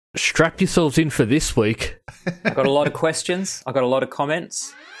strap yourselves in for this week. I've got a lot of questions. I've got a lot of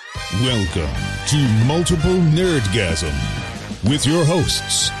comments. Welcome to Multiple Nerdgasm with your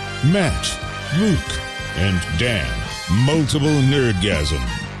hosts, Matt, Luke, and Dan. Multiple Nerdgasm,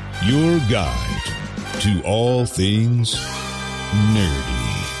 your guide to all things nerdy.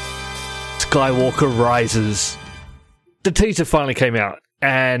 Skywalker Rises. The teaser finally came out,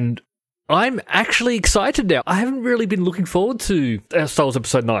 and I'm actually excited now. I haven't really been looking forward to Star Wars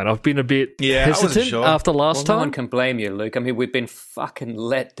Episode 9. I've been a bit hesitant after last time. No one can blame you, Luke. I mean, we've been fucking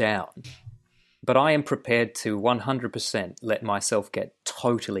let down. But I am prepared to 100% let myself get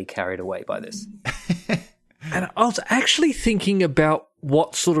totally carried away by this. And I was actually thinking about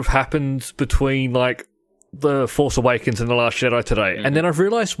what sort of happened between, like, The Force Awakens and The Last Jedi today. Mm-hmm. And then I've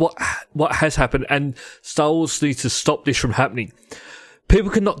realised what has happened, and Star Wars needs to stop this from happening. People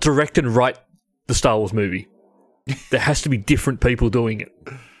cannot direct and write the Star Wars movie. There has to be different people doing it.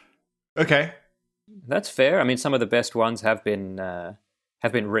 Okay. That's fair. I mean, some of the best ones have been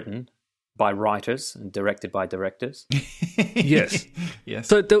written by writers and directed by directors. Yes. Yes.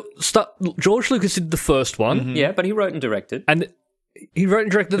 So George Lucas did the first one. Mm-hmm. Yeah, but he wrote and directed. And he wrote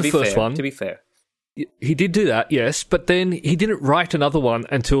and directed the first one. To be fair. He did do that, yes, but then he didn't write another one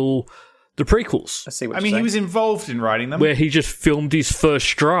until the prequels. I see what I mean, he was involved in writing them. Where he just filmed his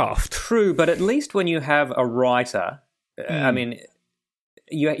first draft. True, but at least when you have a writer, I mean,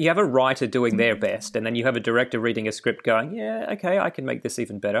 you have a writer doing their best, and then you have a director reading a script going, yeah, okay, I can make this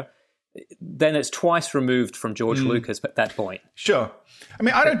even better. Then it's twice removed from George Lucas at that point. Sure. I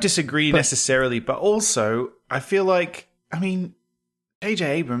mean, I don't disagree necessarily, but also I feel like, I mean, J.J.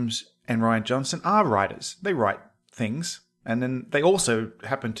 Abrams and Rian Johnson are writers. They write things. And then they also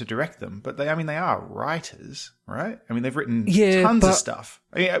happen to direct them, but they are writers, right? I mean, they've written tons of stuff.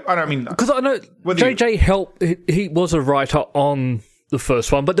 I mean, because I know JJ helped. He was a writer on the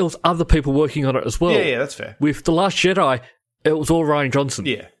first one, but there was other people working on it as well. Yeah, that's fair. With The Last Jedi, it was all Rian Johnson.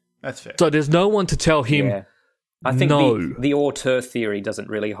 Yeah, that's fair. So there's no one to tell him. Yeah. I think no. the auteur theory doesn't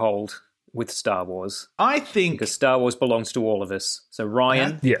really hold with Star Wars. I think because Star Wars belongs to all of us. So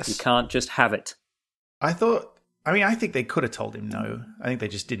Ryan, yes. You can't just have it. I think they could have told him no. I think they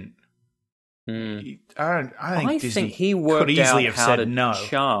just didn't. I think Disney he worked could easily out have how said to no.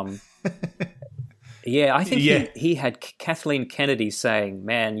 charm. Yeah, I think he had Kathleen Kennedy saying,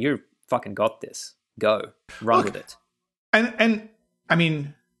 "Man, you fucking got this. Go run with it." And I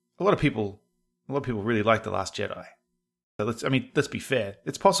mean, a lot of people really like The Last Jedi. So let's be fair.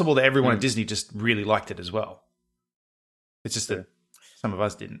 It's possible that everyone at Disney just really liked it as well. It's just that some of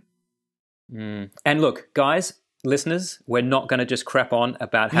us didn't. And look, guys, listeners, we're not going to just crap on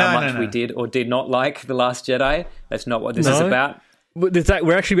about how much we did or did not like The Last Jedi. That's not what this is about.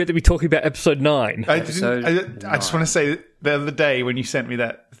 We're actually meant to be talking about Episode 9. I just want to say the other day when you sent me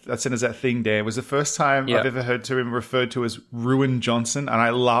sent us that thing, Dan, was the first time I've ever heard him referred to as Ruin Johnson, and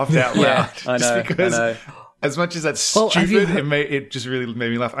I laughed out loud. I know, just because, I know. As much as that's stupid, it just really made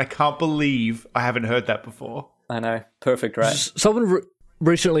me laugh. I can't believe I haven't heard that before. I know. Perfect, right? Someone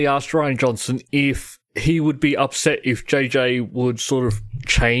recently asked Rian Johnson if he would be upset if JJ would sort of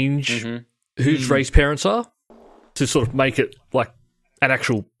change whose race parents are to sort of make it like an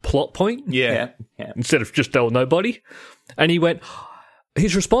actual plot point. Yeah. Instead of just tell nobody. And he went,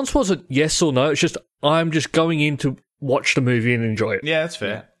 his response wasn't yes or no. It's just, I'm just going in to watch the movie and enjoy it. Yeah, that's fair.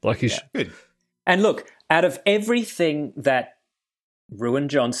 Yeah. Like he's good. And look, out of everything that Ruin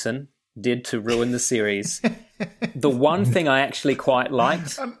Johnson did to ruin the series, the one thing I actually quite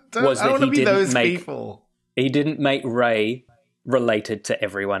liked was that he didn't make Rey related to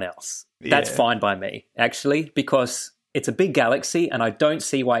everyone else. That's fine by me, actually, because it's a big galaxy and I don't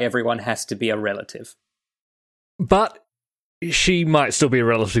see why everyone has to be a relative. But she might still be a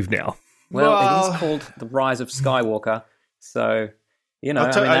relative now. Well, it is called The Rise of Skywalker, so, you know,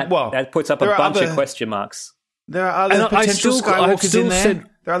 that puts up a bunch of question marks. There are other potential Skywalkers in there.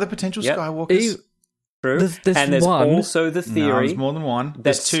 There are other potential Skywalkers. True. There's also the theory there's more than one. That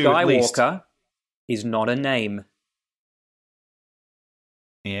There's two, at least. Skywalker is not a name.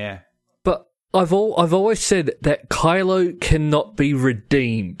 Yeah. But I've always said that Kylo cannot be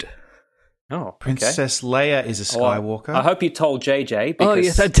redeemed. Oh, okay. Princess Leia is a Skywalker. I hope you told JJ. Because... Oh,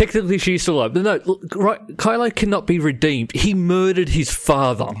 yes, technically she's still alive. But no, look, right, Kylo cannot be redeemed. He murdered his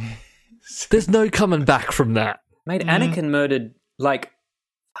father. There's no coming back from that. Mate, Anakin murdered, like,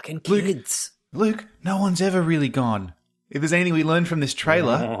 fucking kids. Luke, no one's ever really gone. If there's anything we learned from this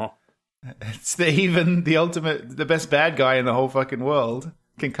trailer, it's that even the best bad guy in the whole fucking world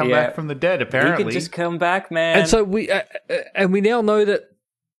can come back from the dead, apparently. He can just come back, man. And so we now know that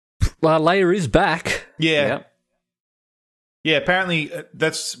Leia is back. Yeah. Yeah, apparently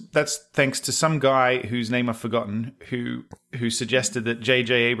that's thanks to some guy whose name I've forgotten who suggested that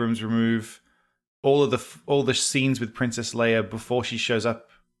J.J. Abrams remove all the scenes with Princess Leia before she shows up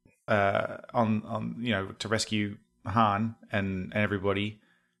on to rescue Han and everybody.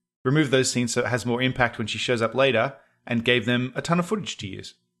 Remove those scenes so it has more impact when she shows up later, and gave them a ton of footage to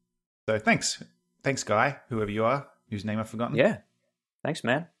use. So thanks guy, whoever you are, whose name I've forgotten. Yeah, thanks,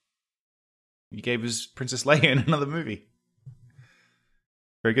 man. You gave us Princess Leia in another movie.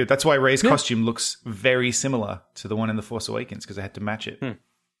 Very good. That's why Rey's costume looks very similar to the one in The Force Awakens, because I had to match it. Oh,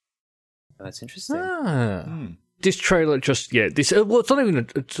 that's interesting. This trailer just, it's not even,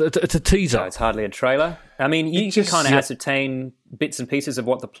 it's a teaser. No, it's hardly a trailer. I mean, you can kind of ascertain bits and pieces of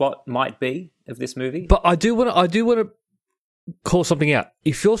what the plot might be of this movie. But I do want to call something out.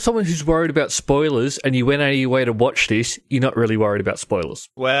 If you're someone who's worried about spoilers and you went out of your way to watch this, you're not really worried about spoilers.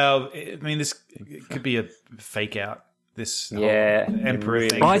 Well, I mean, this could be a fake out. This Emperor really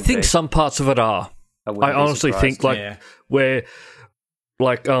thing. I think some parts of it are. I honestly think where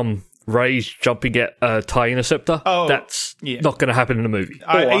Rey's jumping at a TIE Interceptor. That's not going to happen in the movie.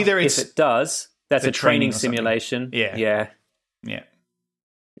 Either if it does, that's a training simulation. Yeah.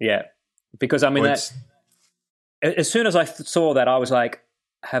 Because I mean, as soon as I saw that, I was like,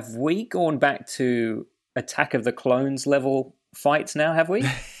 "Have we gone back to Attack of the Clones level fights now? Have we?"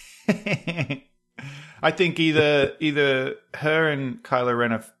 I think either her and Kylo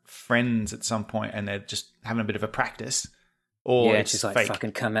Ren are friends at some point, and they're just having a bit of a practice, or it's she's like, fake.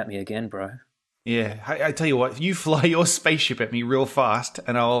 "Fucking come at me again, bro." Yeah, I tell you what, you fly your spaceship at me real fast,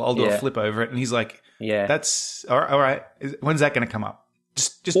 and I'll do a flip over it. And he's like, "Yeah, that's all right. When's that going to come up?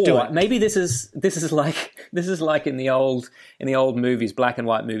 Just or do it." Maybe this is like in the old movies, black and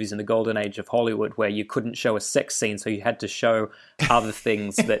white movies in the golden age of Hollywood, where you couldn't show a sex scene, so you had to show other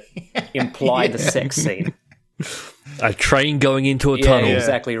things that imply the sex scene. A train going into a tunnel. Yeah,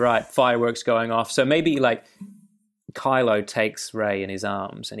 exactly right. Fireworks going off. So maybe like Kylo takes Rey in his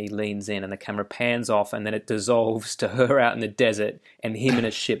arms and he leans in and the camera pans off and then it dissolves to her out in the desert and him in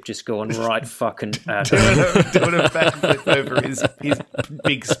a ship just going right fucking doing a backflip over his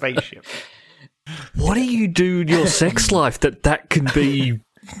big spaceship. What do you do in your sex life that can be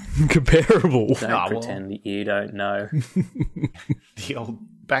comparable? Don't pretend you don't know. The old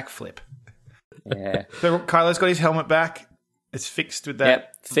backflip. Yeah. So Kylo's got his helmet back. It's fixed with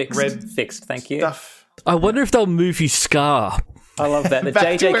that fixed. Thank you. Stuff. I wonder if they'll move his scar. I love that. The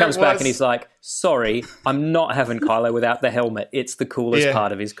JJ comes back and he's like, "Sorry, I'm not having Kylo without the helmet. It's the coolest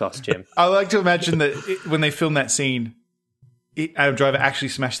part of his costume." I like to imagine that when they filmed that scene, Adam Driver actually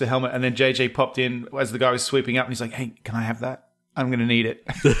smashed the helmet, and then JJ popped in as the guy was sweeping up, and he's like, "Hey, can I have that? I'm going to need it."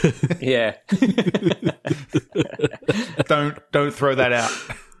 Yeah. Don't throw that out.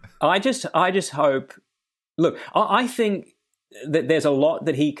 I just hope. Look, I think that there's a lot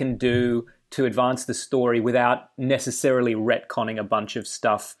that he can do to advance the story without necessarily retconning a bunch of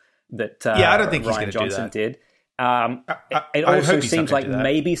stuff that I don't think Rian he's Johnson did. It I also hope seems like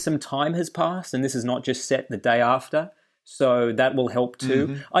maybe some time has passed and this is not just set the day after. So that will help too.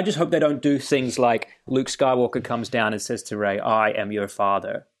 Mm-hmm. I just hope they don't do things like Luke Skywalker comes down and says to Rey, "I am your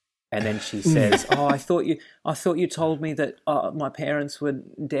father." And then she says, "Oh, I thought you told me that my parents were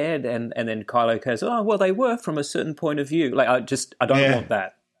dead." And then Kylo goes, "Oh, well, they were from a certain point of view." Like, I don't want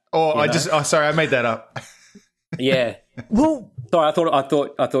that. Sorry, I made that up. Yeah. Well, sorry, I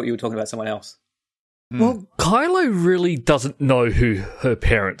thought you were talking about someone else. Well, Kylo really doesn't know who her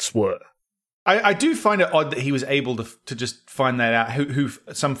parents were. I do find it odd that he was able to just find that out. Who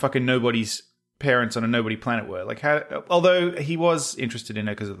some fucking nobody's parents on a nobody planet were. Like, although he was interested in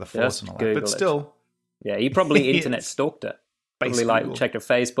her because of the Force and all that, but still, yeah, he probably internet stalked her. Probably checked her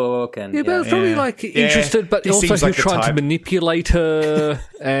Facebook and but it was probably interested, but also he was trying to manipulate her,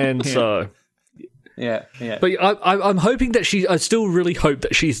 and so yeah. But I'm hoping that I still really hope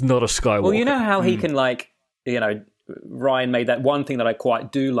that she's not a Skywalker. Well, you know how he can Rian made that one thing that I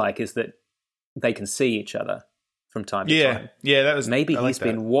quite do like is that they can see each other from time to time. Yeah, that was maybe he's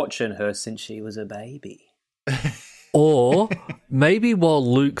been watching her since she was a baby. Or maybe while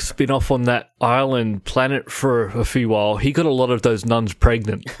Luke's been off on that island planet for a few while, he got a lot of those nuns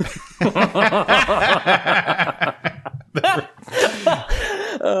pregnant. I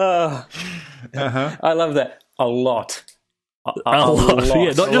love that. A lot. A lot.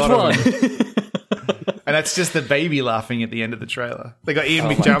 Yeah, not just one. And that's just the baby laughing at the end of the trailer. They got Ian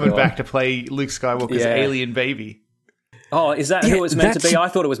McDiarmid back to play Luke Skywalker's alien baby. Oh, is that who it was meant to be? I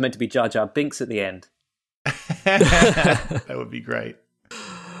thought it was meant to be Jar Jar Binks at the end. That would be great.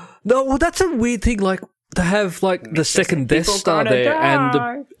 No, well, that's a weird thing, like, to have, like, the second Death Star there and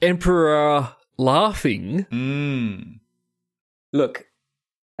the Emperor laughing. Look,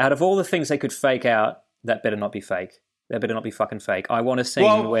 out of all the things they could fake out, that better not be fake. That better not be fucking fake. I want a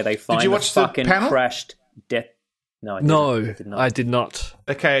scene where they find the fucking crashed death. No, I did not.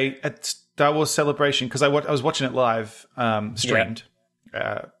 Okay, at Star Wars Celebration, because I was watching it live, streamed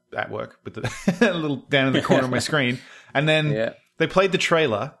at work with the a little down in the corner of my screen, and then they played the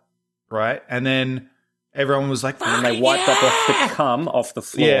trailer, right? And then everyone was like, and they wiped up the cum off the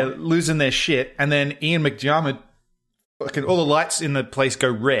floor. Yeah, losing their shit. And then Ian McDiarmid, all the lights in the place go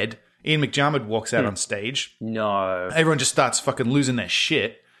red. Ian McDiarmid walks out on stage. No. Everyone just starts fucking losing their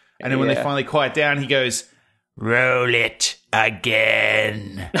shit. And then when they finally quiet down, he goes, roll it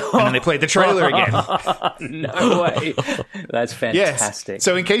again. And then they played the trailer again. No way. That's fantastic. Yes.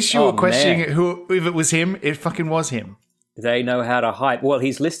 So in case you were questioning if it was him, it fucking was him. They know how to hype. Well,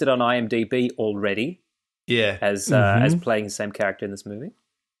 he's listed on IMDb already. Yeah. As playing the same character in this movie.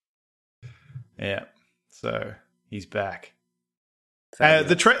 Yeah. So he's back.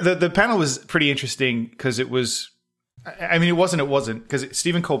 The panel was pretty interesting because it was, I mean, it wasn't because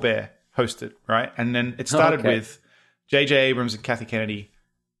Stephen Colbert hosted, right? And then it started with J.J. Abrams and Kathy Kennedy,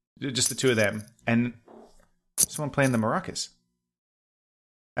 just the two of them, and someone playing the maracas.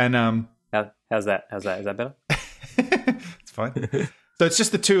 And how's that? Is that better? It's fine. So it's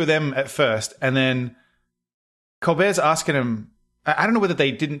just the two of them at first, and then Colbert's asking him. I don't know whether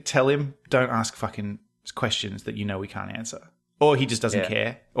they didn't tell him, don't ask fucking questions that you know we can't answer. Or he just doesn't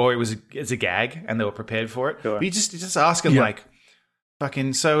care. Or it's a gag and they were prepared for it. Sure. But he just asking like,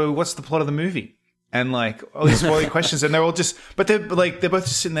 fucking, so what's the plot of the movie? And like all these spoiling questions, and they're all just, but they're both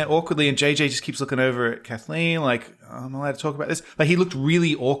just sitting there awkwardly, and JJ just keeps looking over at Kathleen like, I'm allowed to talk about this. Like he looked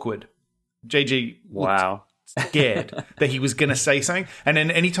really awkward. JJ looked scared that he was gonna say something. And then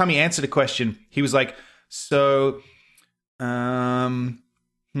anytime he answered a question, he was like, so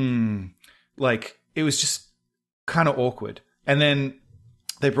like it was just kind of awkward. And then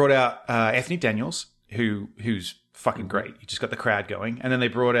they brought out Anthony Daniels, who's fucking great. He just got the crowd going. And then they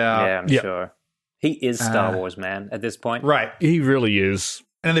brought out... Yeah, I'm sure. He is Star Wars, man, at this point. Right. He really is.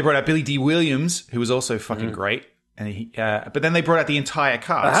 And then they brought out Billy D. Williams, who was also fucking great. And but then they brought out the entire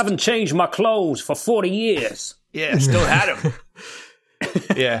cast. I haven't changed my clothes for 40 years. Yeah, still had him.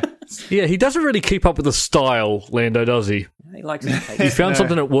 Yeah. Yeah, he doesn't really keep up with the style, Lando, does he? He likes it. He found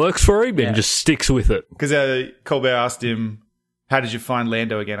something that works for him and just sticks with it. Because Colbert asked him, how did you find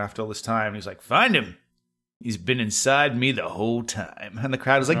Lando again after all this time? And he's like, find him. He's been inside me the whole time. And the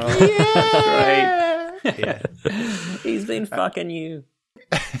crowd was like, yeah. Right. Yeah. He's been fucking you.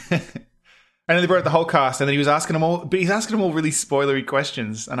 And then they brought out the whole cast, and then he was asking them all, but he's asking them all really spoilery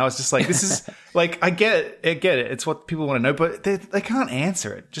questions. And I was just like, this is, like, I get it. It's what people want to know, but they can't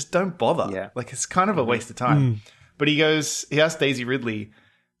answer it. Just don't bother. Yeah. Like, it's kind of a waste of time. But he asked Daisy Ridley,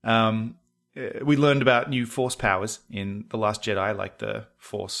 we learned about new Force powers in The Last Jedi, like the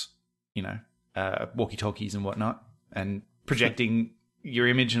Force, walkie-talkies and whatnot, and projecting your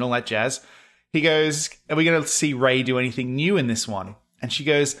image and all that jazz. He goes, are we going to see Rey do anything new in this one? And she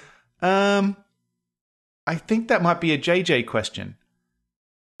goes, I think that might be a JJ question.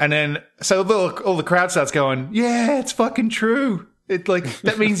 And then, so all the crowd starts going, yeah, it's fucking true. It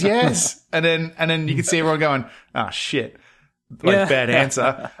that means yes. And then you can see everyone going, oh shit. Bad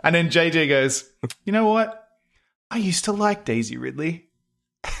answer. And then JJ goes, you know what? I used to like Daisy Ridley.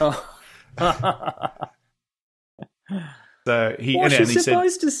 So what's she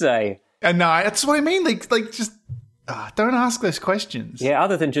supposed to say? And no, that's what I mean. Like just don't ask those questions. Yeah,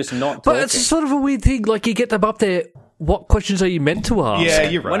 other than just not talking. But it's sort of a weird thing. Like you get them up there. What questions are you meant to ask? Yeah,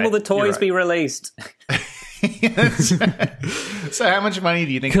 you're right. When will the toys be released? So how much money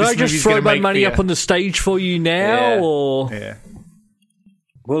do you think Can this I just throw my money up on the stage for you now? Or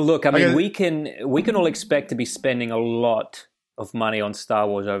Well, look, I mean, we can all expect to be spending a lot of money on Star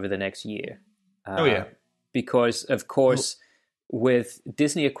Wars over the next year. Because, of course, with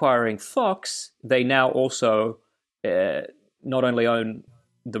Disney acquiring Fox, they now also not only own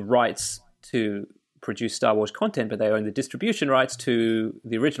the rights to produce Star Wars content, but they own the distribution rights to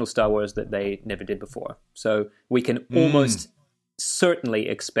the original Star Wars that they never did before. So we can almost certainly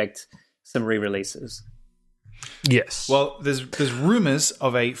expect some re-releases. Yes. Well, there's rumors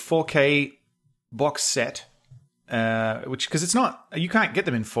of a 4K box set, which because it's not, you can't get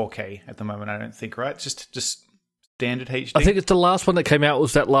them in 4K at the moment. I don't think, right? It's just standard HD. I think it's the last one that came out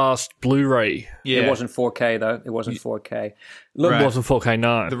was that last Blu-ray. Yeah, it wasn't 4K though. It wasn't 4K. Look, it wasn't 4K.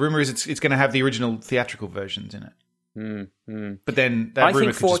 No. The rumor is it's going to have the original theatrical versions in it. But then that I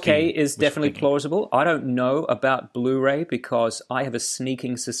think 4K is definitely plausible. I don't know about Blu-ray because I have a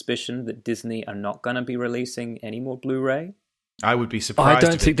sneaking suspicion that Disney are not going to be releasing any more Blu-ray. I would be surprised. I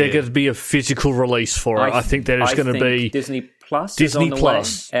don't think there's going to be a physical release for it. I think there's going to be Disney Plus. Disney is on the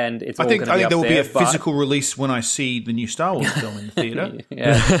Plus, way, and it's. I think there will be a but... physical release when I see the new Star Wars film in the theater.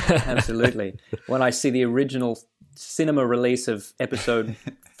 Yeah, absolutely. When I see the original cinema release of Episode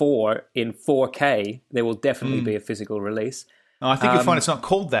 4 in 4K, there will definitely be a physical release. Oh, I think you'll find it's not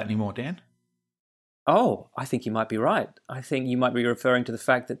called that anymore, Dan. Oh, I think you might be right. I think you might be referring to the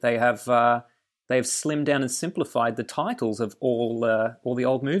fact that they have slimmed down and simplified the titles of all the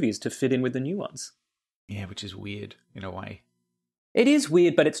old movies to fit in with the new ones. Yeah, which is weird in a way. It is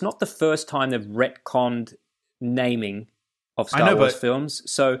weird, but it's not the first time they've retconned naming of Star Wars films.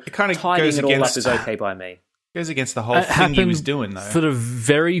 So it kind of tidying it all up is okay by me. Goes against the whole thing he was doing, though. For the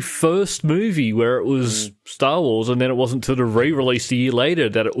very first movie where it was Star Wars, and then it wasn't until the re-release a year later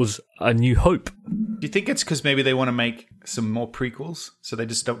that it was A New Hope. Do you think it's because maybe they want to make some more prequels, so they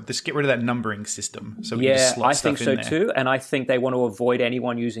just get rid of that numbering system? So we can just slot I stuff think so in there. too, and I think they want to avoid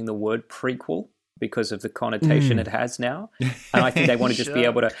anyone using the word prequel because of the connotation it has now. And I think they want to just be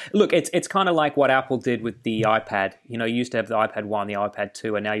able to look. It's kind of like what Apple did with the iPad. You know, you used to have the iPad 1, the iPad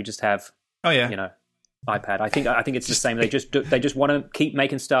 2, and now you just have iPad. I think it's the same. They just want to keep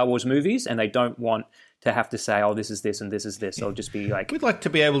making Star Wars movies, and they don't want to have to say, "Oh, this is this and this is this." They'll just be like, "We'd like to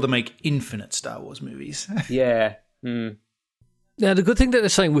be able to make infinite Star Wars movies." Yeah. Now, the good thing that they're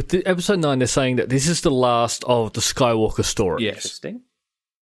saying with the Episode 9, they're saying that this is the last of the Skywalker story. Yes. Interesting.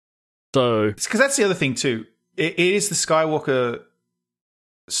 So, because that's the other thing too. It is the Skywalker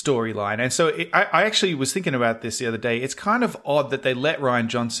storyline, and so I actually was thinking about this the other day. It's kind of odd that they let Rian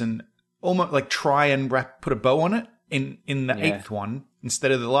Johnson almost like try and put a bow on it in the 8th one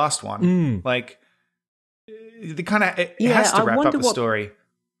instead of the last one. Like, the kind of it has to wrap up the story.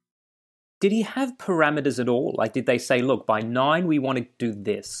 Did he have parameters at all? Like, did they say, look, by 9 we want to do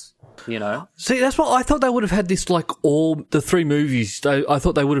this? You know? See, that's what I thought. They would have had this like all the 3 movies. I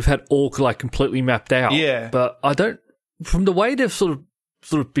thought they would have had all like completely mapped out. Yeah, but I don't. From the way they've sort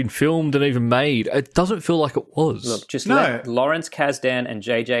of been filmed and even made, it doesn't feel like it was. Look, just let Lawrence Kasdan and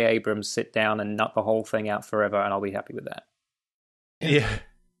J.J. Abrams sit down and nut the whole thing out forever, and I'll be happy with that. Yeah,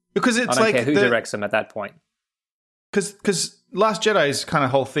 because it's I don't care who directs them at that point. Because Last Jedi's kind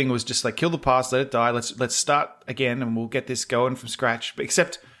of whole thing was just like kill the past, let it die. Let's start again, and we'll get this going from scratch. But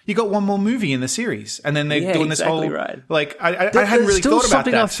except you got one more movie in the series, and then they're doing this whole like I hadn't really thought about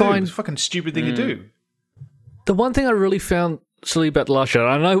that. It's a fucking stupid thing to do. The one thing I really found silly about The Last Jedi,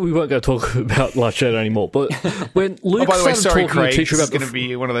 I know we won't go talk about Last Jedi anymore, but when Luke by the way, started sorry, talking Craig, to teacher this about is going to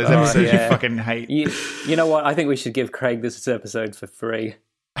be one of those episodes you fucking hate. You know what? I think we should give Craig this episode for free.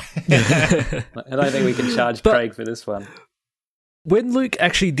 I don't think we can charge Craig for this one. When Luke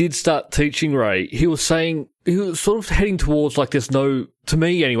actually did start teaching Rey, he was saying, he was sort of heading towards like there's no, to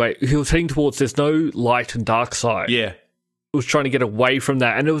me anyway, he was heading towards there's no light and dark side. Yeah. He was trying to get away from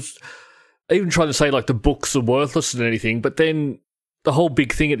that. And it was even trying to say like the books are worthless and anything, but then the whole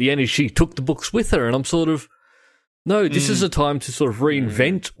big thing at the end is she took the books with her, and I'm sort of, no, this is a time to sort of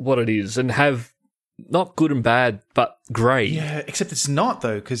reinvent what it is and have not good and bad, but grey. Yeah, except it's not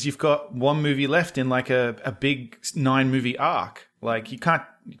though, because you've got one movie left in like a big 9-movie arc. Like you can't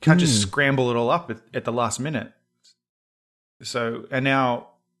just scramble it all up at the last minute. So, and now,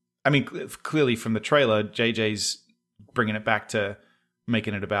 I mean, clearly from the trailer, JJ's bringing it back to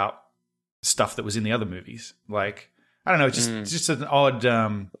making it about stuff that was in the other movies. Like, I don't know, it's just an odd,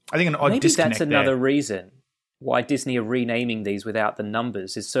 I think an odd disconnect. Maybe that's another reason why Disney are renaming these without the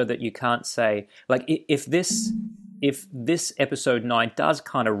numbers, is so that you can't say, like, if this episode 9 does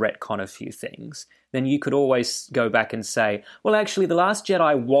kind of retcon a few things, then you could always go back and say, well, actually, The Last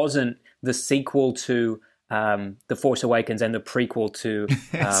Jedi wasn't the sequel to The Force Awakens and the prequel to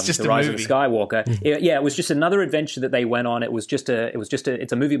The Rise of the Skywalker. Yeah, it was just another adventure that they went on.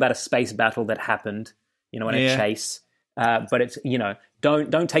 It's a movie about a space battle that happened, and a chase. But it's,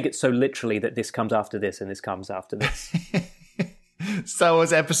 don't take it so literally that this comes after this and this comes after this. Star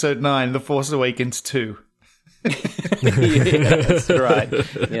Wars Episode 9, The Force Awakens 2. Yeah, that's right.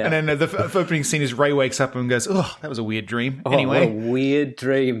 Yeah. And then the opening scene is Rey wakes up and goes, "Oh, that was a weird dream." Oh, anyway, what a weird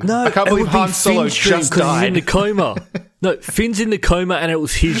dream. No, I can't believe Han Solo just died. He's in the coma. No, Finn's in the coma, and it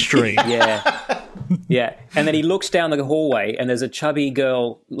was his dream. Yeah, yeah. And then he looks down the hallway, and there's a chubby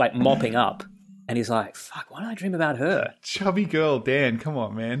girl like mopping up, and he's like, "Fuck, why did I dream about her?" Chubby girl, Dan. Come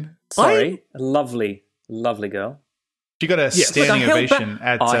on, man. Sorry, lovely girl. She got a standing ovation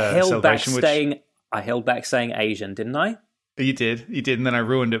at Celebration. I held back saying Asian, didn't I? You did, and then I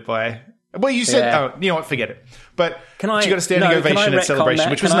ruined it by... Well, you said... Yeah. Oh, you know what? Forget it. But she got a standing ovation at Celebration,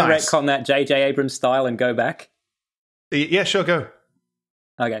 which was nice. Can I retcon that J.J. Abrams style and go back? Yeah, sure, go.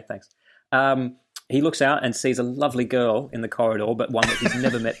 Okay, thanks. he looks out and sees a lovely girl in the corridor, but one that he's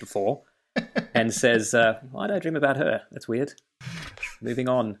never met before, and says, why do I dream about her? That's weird. Moving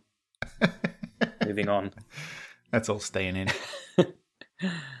on. That's all staying in.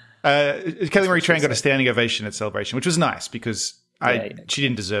 Kelly Marie Tran got a standing ovation at Celebration, which was nice because she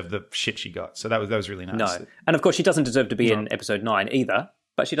didn't deserve the shit she got. So that was really nice. No. And of course, she doesn't deserve to be in episode 9 either,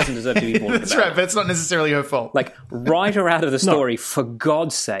 but she doesn't deserve to be warned That's right, but it's not necessarily her fault. Like, write her out of the story, for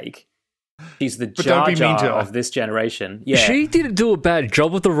God's sake. She's the Jar Jar of this generation. Yeah. She didn't do a bad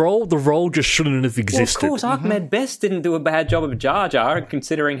job of the role. The role just shouldn't have existed. Well, of course, Ahmed Best didn't do a bad job of Jar Jar,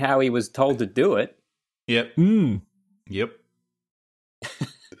 considering how he was told to do it. Yep. Yep.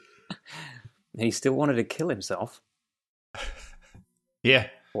 And he still wanted to kill himself. Yeah.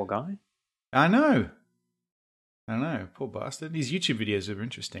 Poor guy. I know. Poor bastard. His YouTube videos are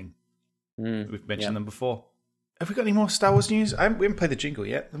interesting. We've mentioned them before. Have we got any more Star Wars news? We haven't played the jingle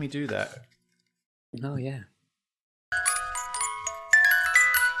yet. Let me do that. Oh, yeah.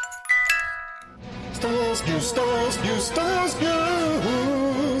 Star Wars news.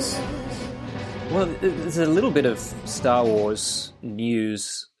 Well, there's a little bit of Star Wars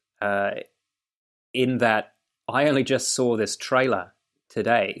news in that I only just saw this trailer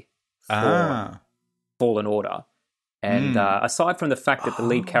today for Fallen Order. And aside from the fact that the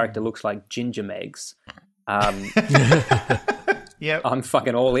lead character looks like Ginger Meggs, yep. I'm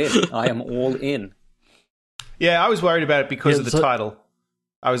fucking all in. I am all in. Yeah, I was worried about it because of the title.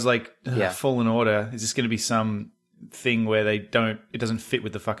 I was like, Fallen Order, is this going to be some thing where it doesn't fit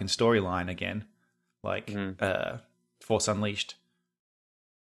with the fucking storyline again? Like Force Unleashed.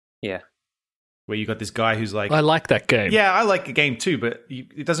 Yeah. Where you got this guy who's like... I like that game. Yeah, I like the game too, but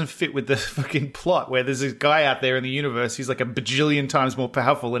it doesn't fit with the fucking plot where there's a guy out there in the universe who's like a bajillion times more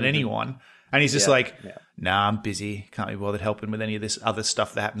powerful than anyone. And he's just nah, I'm busy. Can't be bothered helping with any of this other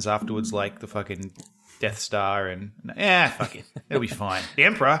stuff that happens afterwards, like the fucking Death Star and... fuck it. It'll be fine. The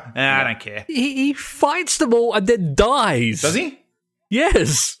Emperor? I don't care. He fights them all and then dies. Does he?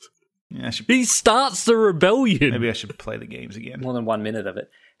 Yes. Yeah, he starts the rebellion. Maybe I should play the games again. More than 1 minute of it.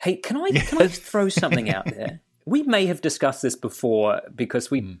 Hey, can I throw something out there? We may have discussed this before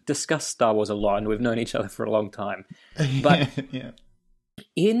because we discussed Star Wars a lot and we've known each other for a long time. But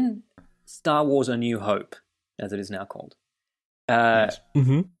in Star Wars A New Hope, as it is now called,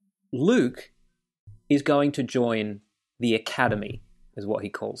 Luke is going to join the Academy, is what he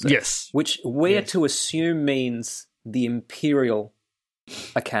calls it. Yes. Which we're to assume means the Imperial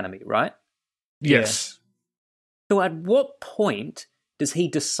Academy, right? Yes. So at what point does he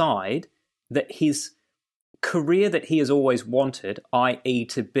decide that his career that he has always wanted, i.e.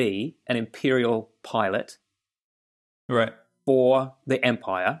 to be an Imperial pilot for the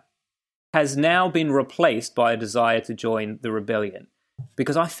Empire, has now been replaced by a desire to join the rebellion?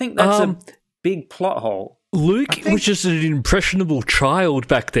 Because I think that's a big plot hole. Luke was just an impressionable child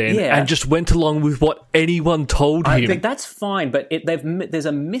back then and just went along with what anyone told him. I think that's fine, but there's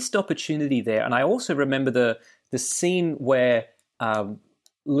a missed opportunity there. And I also remember the scene where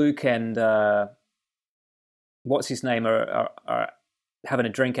Luke and what's his name are having a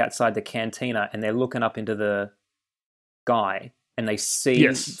drink outside the cantina, and they're looking up into the sky, and they see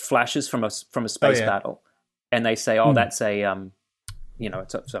flashes from a space battle, and they say, "Oh, that's a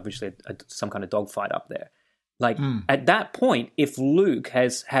it's obviously some kind of dogfight up there." Like at that point, if Luke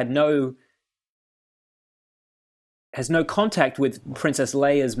has no contact with Princess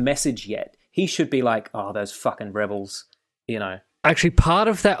Leia's message yet, he should be like, "Oh, those fucking rebels," Actually, part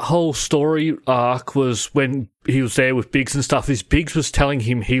of that whole story arc was when he was there with Biggs and stuff. Biggs was telling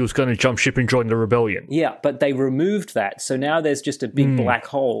him he was going to jump ship and join the rebellion. Yeah, but they removed that. So now there's just a big black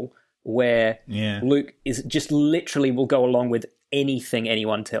hole where Luke is just literally will go along with anything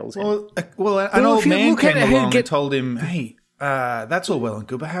anyone tells him. Well, an old man came along and told him, "Hey, that's all well and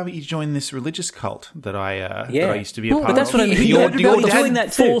good, but how about you join this religious cult that I used to be a part of?" But that's what I mean. He doing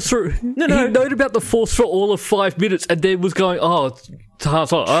that too. He known about the Force for all of 5 minutes and then was going,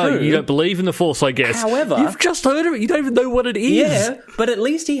 you don't believe in the Force, I guess. However, you've just heard of it. You don't even know what it is. Yeah, but at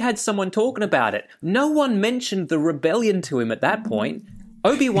least he had someone talking about it. No one mentioned the rebellion to him at that point.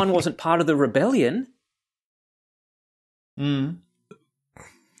 Obi-Wan wasn't part of the rebellion.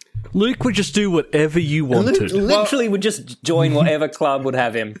 Luke would just do whatever you wanted. Luke literally would just join whatever club would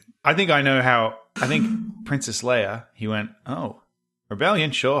have him. I think I know how. I think Princess Leia, he went, "Oh,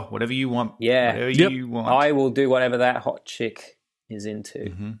 rebellion, sure, whatever you want. Yeah. Whatever you want. I will do whatever that hot chick is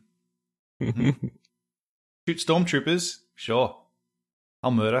into." Shoot stormtroopers, sure. I'll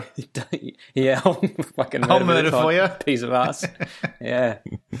murder. Yeah, I'll murder for you. Piece of ass. Yeah.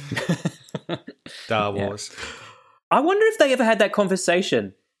 Star Wars. I wonder if they ever had that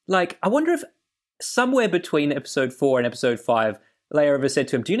conversation. Like, I wonder if somewhere between episode 4 and episode 5, Leia ever said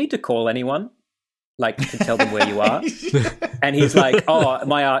to him, "Do you need to call anyone, like to tell them where you are?" And he's like, "Oh,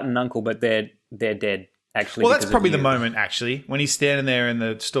 my aunt and uncle, but they're dead." Actually, well, that's probably the moment. Actually, when he's standing there in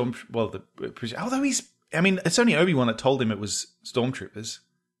the storm. Well, although it's only Obi-Wan that told him it was stormtroopers.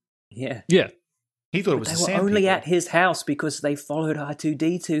 Yeah. He thought it was they the were sand only people. at his house because they followed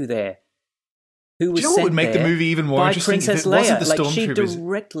R2-D2 there. Who was Do you know what would make the movie even more by interesting Princess if it wasn't Leia? the Like she stormtroopers?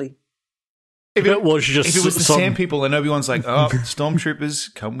 directly. If it was just if it was the some- sand people and Obi-Wan's like, "Oh,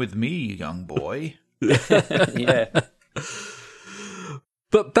 stormtroopers, come with me, young boy." Yeah.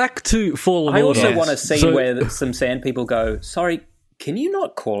 But back to Fallen I Order. also want a scene where some sand people go, "Sorry, can you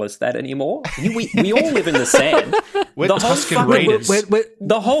not call us that anymore? We all live in the sand." We're The whole Tusken fucking- Raiders. We're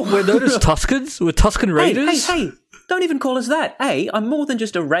known as Tuskens. We're Tusken Raiders. Hey, don't even call us that. I'm more than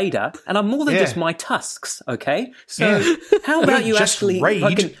just a raider, and I'm more than Yeah. just my tusks, okay? So Yeah. how about you just actually raid.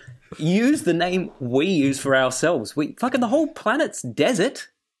 fucking use the name we use for ourselves? We fucking the whole planet's desert.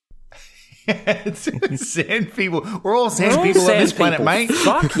 It's sand people. We're all We're sand all people on sand this planet, people. mate.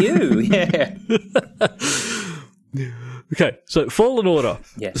 Fuck you. Yeah. Okay, so Fallen Order.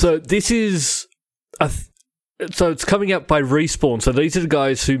 Yes. So this is so it's coming out by Respawn. So these are the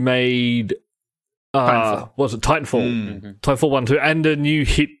guys who made Titanfall. was it Titanfall? Titanfall 1, 2, and a new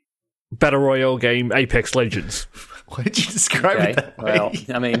hit battle royale game, Apex Legends. Why did you describe Okay. it that way? Well,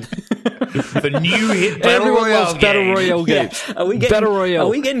 I mean, The new hit battle Everyone royale loves battle game. royale yeah. games. Are we getting Battle royale. Are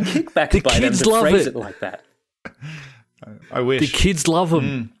we getting kickback The by them kids to love phrase it. it like that? I wish. The kids love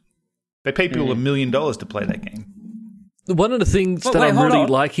them. They paid people $1 million to play that game. One of the things Well, that wait, I'm hold really on.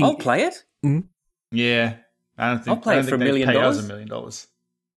 liking. I'll play it. Yeah. I don't think I'll play I it don't for think $1 they'd million. pay us $1 million.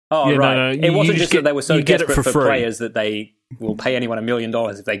 Oh, Yeah, no, right. no, It you wasn't just just that they were so you get it desperate for for free. players that they will pay anyone $1 million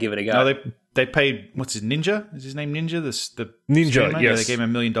if they give it a go. No, they paid, what's his Ninja? Is his name Ninja? The Ninja, streamer? Yeah, yes. they gave him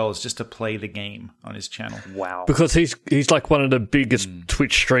 $1 million just to play the game on his channel. Wow. Because he's like one of the biggest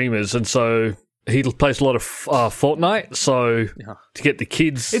Twitch streamers, and so he plays a lot of Fortnite. So to get the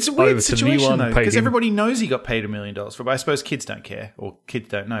kids It's a over weird to the new situation, one, though, paid because him. everybody knows he got paid $1 million for it, but I suppose kids don't care, or kids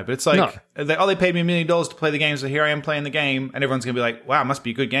don't know. But it's like, No. they paid me $1 million to play the game, so here I am playing the game, and everyone's going to be like, wow, it must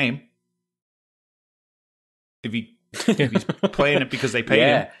be a good game. If he's playing it because they paid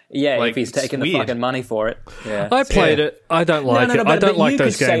him. Yeah, Like, if he's it's taking the weird. fucking money for it. Yeah. I played it. I don't like it. I don't like you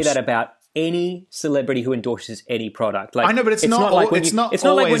those could games. say that about any celebrity who endorses any product. Like, I know, but it's not like al- when it's you, not it's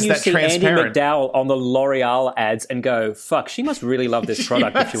not like when always you that see Andy transparent. McDowell on the L'Oreal ads and go, "Fuck, she must really love this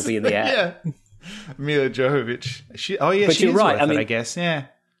product if she'll be in the ad." Yeah. Mila Jovovich. But she you're is right, worth I it, mean- I guess. Yeah.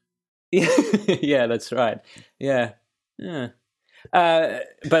 Yeah, that's right. Yeah.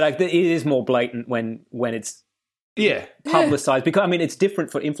 But it is more blatant when it's Yeah. publicized, because I mean it's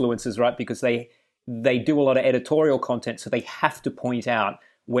different for influencers, right? Because they do a lot of editorial content, so they have to point out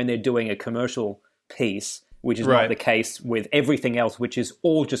when they're doing a commercial piece, which is Right. not the case with everything else, which is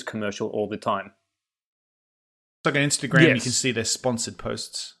all just commercial all the time. It's like on Instagram, you Yes. can see their sponsored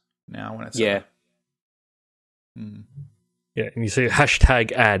posts now when it's Yeah. Yeah, and you see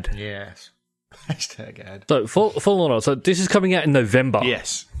hashtag ad. Yes. Hashtag ad. So Fallen Order. So this is coming out in November.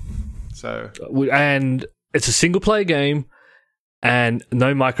 Yes. So And it's a single player game and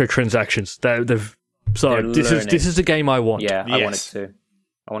no microtransactions. They're This learning. is the game I want. Yeah, I want it Yes. to.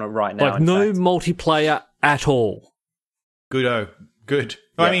 I want it right now. Like in no fact. multiplayer at all. good. Yeah.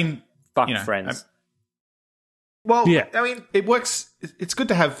 I mean, Fuck you know, friends. well, Yeah. I mean, it works. It's good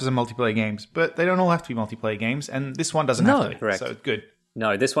to have some multiplayer games, but they don't all have to be multiplayer games, and this one doesn't have No. to be. Correct. So it's good.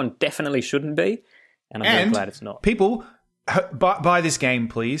 No, this one definitely shouldn't be, and I'm very And glad it's not. people, buy this game,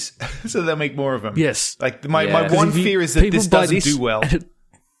 please, so they'll make more of them. Yes. Like my Yeah. one If you- fear is that people this buy doesn't do well.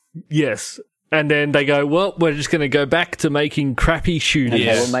 Yes. And then they go, well, we're just going to go back to making crappy shooters. Okay,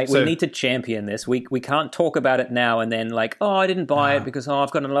 Yeah. well, mate, So- we need to champion this. We can't talk about it now and then, like, oh, I didn't buy it because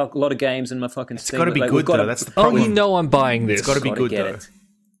I've got a lot of games in my fucking It's Steam. got to be Like, good we've gotta- though. That's the Oh, problem. you know I'm buying this. It's got to be gotta good get though. it.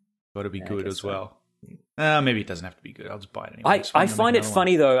 Got to be good guess as so. well. Maybe it doesn't have to be good. I'll just buy it anyway. I It's fine, I I'll make find it another one.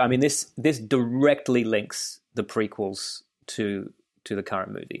 funny though. I mean, this directly links the prequels to the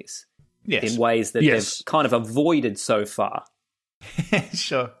current movies Yes. in ways that Yes. they've kind of avoided so far.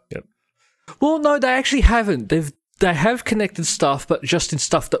 Sure. Well, no, they actually haven't. They have connected stuff, but just in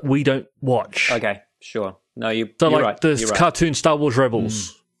stuff that we don't watch. Okay, sure. No, So you're like right. the You're right. cartoon Star Wars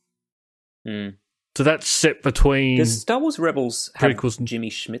Rebels. Mm. So that's set between. Does Star Wars Rebels have Prequels and- Jimmy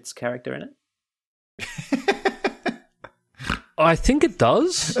Schmidt's character in it? I think it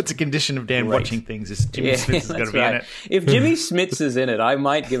does. That's a condition of Dan Great. watching things. Is Jimmy Smith has got to that's be in right. it. If Jimmy Smits is in it, I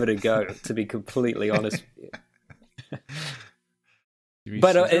might give it a go, to be completely honest.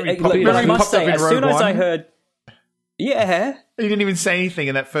 But, Very look, but I very must popped up say, in as Rogue soon as I One. heard... Yeah. He didn't even say anything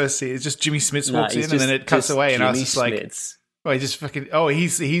in that first scene. It's just Jimmy Smits walks in and then it cuts away, and I was just Smits. like, "Oh, he just fucking. Oh,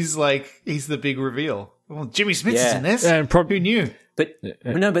 he's the big reveal. Well, Jimmy Smits is in this. And Who knew? But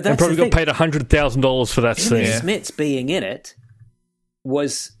no, but that's probably the got paid $100,000 for that Jimmy scene. Smits being in it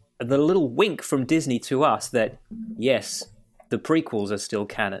was the little wink from Disney to us that yes, the prequels are still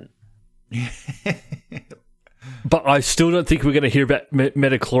canon. But I still don't think we're going to hear about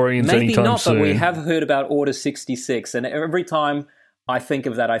Metachlorians Maybe anytime not, soon. but we have heard about Order 66, and every time I think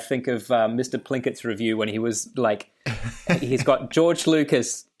of that, I think of Mr. Plinkett's review when he was like, he's got George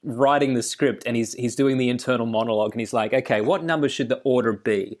Lucas writing the script, and he's doing the internal monologue, and he's like, okay, what number should the order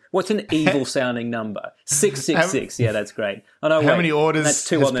be? What's an evil-sounding number? 666. Yeah, that's great. Oh, no, How many orders that's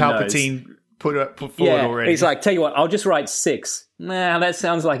two has on the Palpatine nose. put forward already? He's like, tell you what, I'll just write 6. Nah, that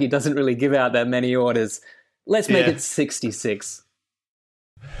sounds like he doesn't really give out that many orders. Let's make it 66.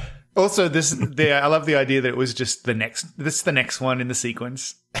 Also, I love the idea that it was just the next one in the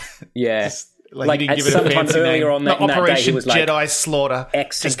sequence. Yeah. Like he didn't give it a fancy earlier name. on that, Operation day, he was like, Jedi Slaughter.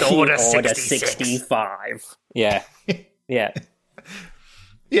 Execute Order 65. Yeah. Yeah.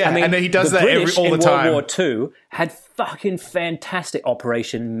 Yeah, I mean, and he does the that British all the time. in World War II had fucking fantastic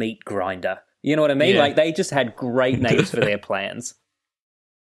Operation Meat Grinder. You know what I mean? Yeah. Like, they just had great names for their plans.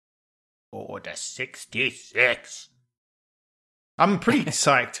 Order 66. I'm pretty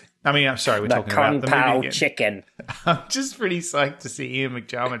psyched. I mean, I'm sorry, we're The talking about the Kung Pao movie again. chicken. I'm just pretty psyched to see Ian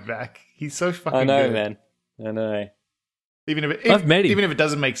McDiarmid back. He's so fucking I know, good. man. I know. Even if I've met him. Even if it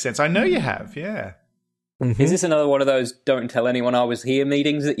doesn't make sense. I know you have, yeah. Mm-hmm. Is this another one of those don't tell anyone I was here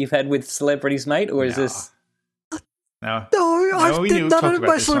meetings that you've had with celebrities, mate? Or is this... No. No, I've we need to talk none of about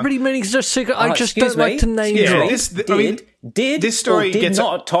my this celebrity meetings are secret. I just excuse don't like me? to name Yeah, drop. Did this story or did gets-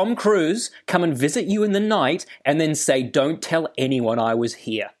 not Tom Cruise come and visit you in the night and then say, don't tell anyone I was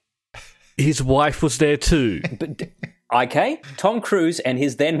here? His wife was there too. But okay, Tom Cruise and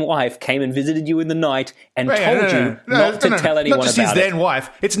his then wife came and visited you in the night and told you not to tell anyone not just about his it. then wife.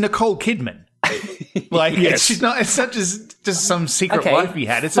 It's Nicole Kidman. Like it's not just some secret Okay, wife he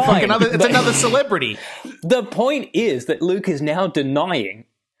had. It's fine, another celebrity. The point is that Luke is now denying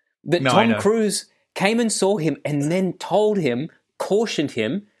that No, I know. Tom Cruise came and saw him and then told him, cautioned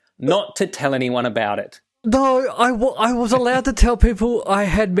him not to tell anyone about it. No, I was allowed to tell people I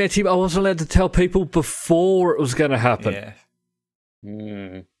had met him. I wasn't allowed to tell people before it was going to happen.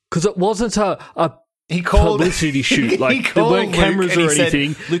 Yeah. Because it wasn't a He called publicity shoot. he Like, there called weren't Luke cameras and he or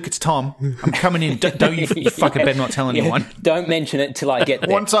anything. Said, Luke, it's Tom. I'm coming in. Don't you fucking better not tell anyone. Don't mention it till I get there.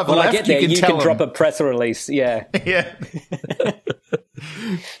 Once I've when I left, get there, you can tell drop him. a press release. Yeah. Yeah.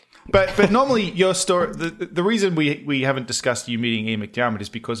 But normally your story, the reason we haven't discussed you meeting Ian McDiarmid is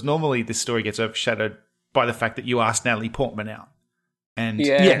because normally this story gets overshadowed by the fact that you asked Natalie Portman out. And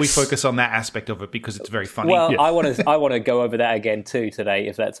Yes. we focus on that aspect of it because it's very funny. Well, I want to go over that again too today,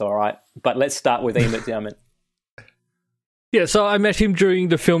 if that's all right. But let's start with Ian McDiarmid. Yeah, so I met him during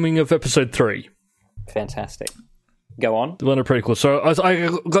the filming of episode 3. Fantastic. Go on. The one of pretty cool. So I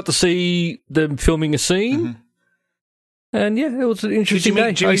got to see them filming a scene. And yeah, it was an Did you interesting meet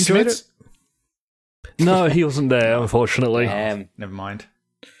day. Jimmy I enjoyed Smits? it. No, he wasn't there, unfortunately. Never mind.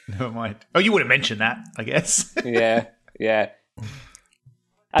 Oh, you would have mentioned that, I guess. Yeah.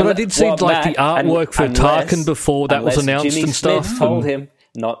 But I did see the artwork for Tarkin before that was announced Jimmy and stuff. Smith told him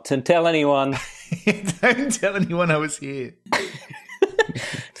not to tell anyone. Don't tell anyone I was here.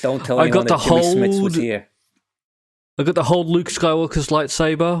 Don't tell anyone that Jimmy Smith was here. I got to hold Luke Skywalker's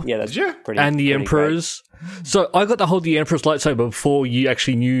lightsaber. Yeah, that's pretty. And the pretty Emperor's. So I got to hold the Emperor's lightsaber before you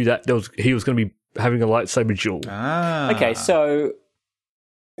actually knew that he was going to be having a lightsaber duel. Okay, so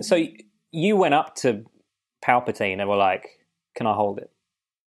you went up to Palpatine and were like, "Can I hold it?"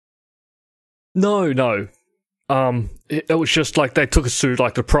 No. It was just like they took us through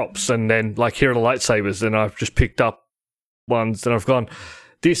like the props and then like here are the lightsabers, and I've just picked up ones and I've gone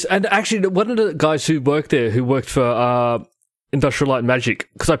this. And actually, one of the guys who worked there, who worked for Industrial Light and Magic,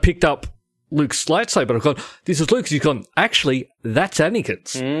 because I picked up Luke's lightsaber, I've gone, this is Luke's. He's gone, actually, that's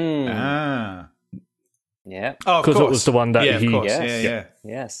Anakin's. Yeah. Oh, of because course. it was the one that he. Of course. Yes. Yeah.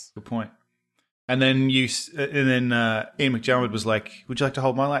 Yes. Good point. And then Ian McDiarmid was like, "Would you like to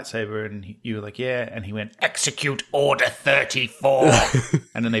hold my lightsaber?" And you were like, "Yeah." And he went, "Execute Order 34."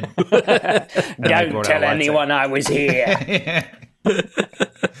 And then they Don't tell anyone I was here.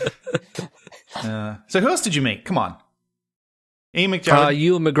 So who else did you meet? Come on, Ian McDiarmid.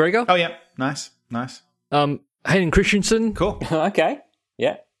 Ewan McGregor. Oh yeah, nice. Hayden Christensen. Cool. Okay.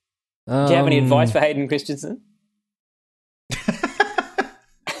 Yeah. Do you have any advice for Hayden Christensen?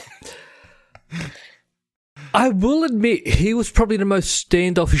 I will admit, he was probably the most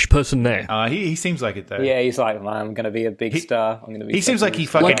standoffish person there. He seems like it, though. Yeah, he's like, I'm going to be a big star. I'm going to be. He seems like he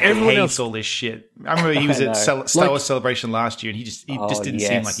fucking Like everyone hates else. all this shit. I remember he was at Star Wars Celebration last year, and he just didn't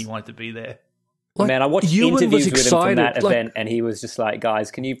seem like he wanted to be there. Like, Man, I watched Ewan was interviews with him from that excited, like- event, and he was just like, guys,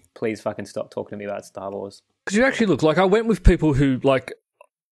 can you please fucking stop talking to me about Star Wars? Because you actually look like I went with people who like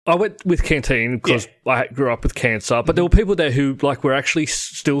I went with Canteen because I grew up with cancer, but there were people there who like were actually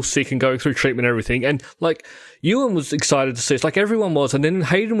still sick and going through treatment and everything. And like Ewan was excited to see us, like everyone was, and then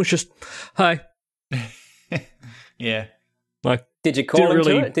Hayden was just, "Hey, Yeah. like." Did you call him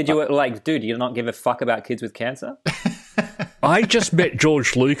really- to it? Did you like, dude, you not give a fuck about kids with cancer? I just met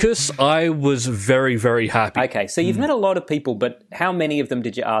George Lucas. I was very, very happy. Okay, so you've met a lot of people, but how many of them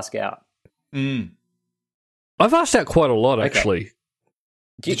did you ask out? I've asked out quite a lot, actually.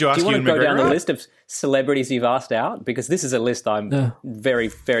 Do you ask you want to Ewan go down McGregor the out? list of celebrities you've asked out? Because this is a list I'm very,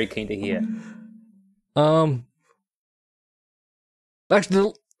 very keen to hear.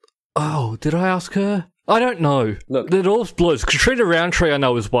 Actually, did I ask her? I don't know. Look. It all blurs. Katrina Roundtree, I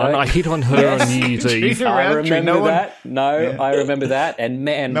know, is one. Oh. I hit on her on New Year's Eve. Katrina I Roundtree, remember no one- that. I remember that. And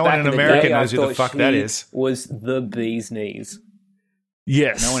man, No one back in the America day, I knows who the thought fuck that she is. Was the bee's knees.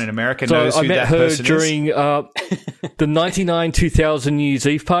 Yes. No one in America So knows I who met that her person during the 99-2000 New Year's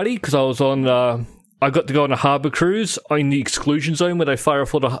Eve party because I was on. I got to go on a harbour cruise in the exclusion zone where they fire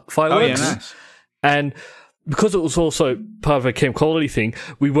off all the is. Oh, fireworks. yeah, nice. And because it was also part of a camp quality thing,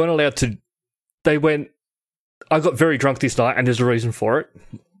 we weren't allowed to. They went. I got very drunk this night, and there's a reason for it.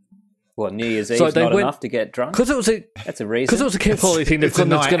 Well, New Year's Eve's So they not went- enough to get drunk. Because it was a That's a reason. because it was a camp quality thing. They've it's a gone,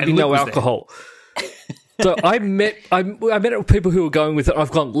 there's night going to be and no Luke was there. alcohol. So I met it with people who were going with it.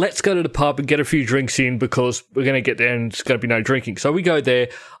 I've gone, let's go to the pub and get a few drinks in because we're going to get there and it's going to be no drinking. So we go there.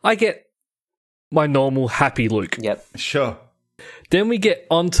 I get my normal happy Luke. Yep. Sure. Then we get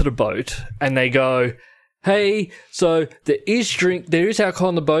onto the boat and they go, hey, so there is alcohol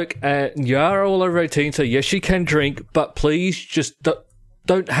on the boat and you are all over 18, so yes, you can drink, but please just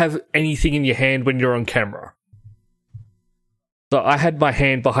don't have anything in your hand when you're on camera. So I had my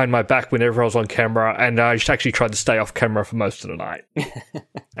hand behind my back whenever I was on camera, and I just actually tried to stay off camera for most of the night.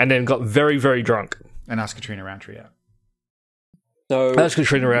 And then got very, very drunk. And ask Katrina Roundtree out. So That's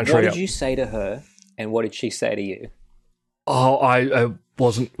Katrina Roundtree. what did you say to her, and what did she say to you? Oh, it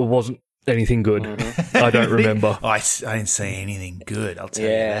wasn't anything good. I don't remember. I didn't say anything good, I'll tell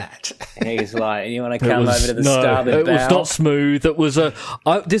you Yeah. that. And he's like, you want to come over to the starboard it bow? was not smooth. It was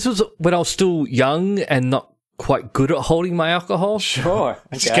this was when I was still young and not quite good at holding my alcohol. Sure.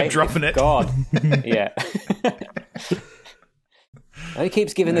 Just okay. kept dropping it. God. Yeah. He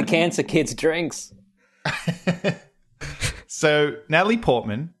keeps giving the cancer kids drinks. So, Natalie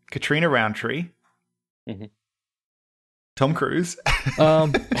Portman, Katrina Roundtree, Tom Cruise.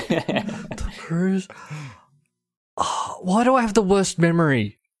 Tom Cruise. Oh, why do I have the worst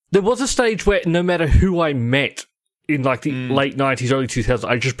memory? There was a stage where no matter who I met in like the late 90s, early 2000s,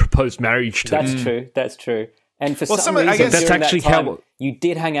 I just proposed marriage to. That's true. That's true. And for some I reason, guess that's during actually that time, how- you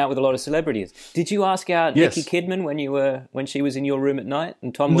did hang out with a lot of celebrities. Did you ask out Yes. Nicki Kidman when she was in your room at night?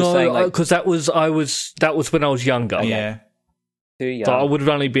 And Tom was saying No, like because that was when I was younger. Yeah. too young. So I would have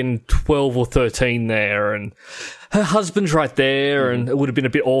only been 12 or 13 there, and her husband's right there, and it would have been a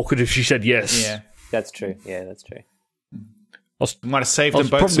bit awkward if she said yes. Yeah. That's true. Yeah, that's true. Might have saved I them was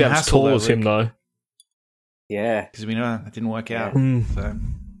both probably some about as hassle, tall as him, though. Yeah. because we know that didn't work out. So,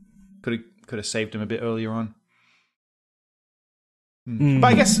 could have saved him a bit earlier on. But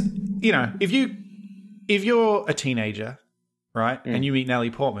I guess, if you're a teenager, right, and you meet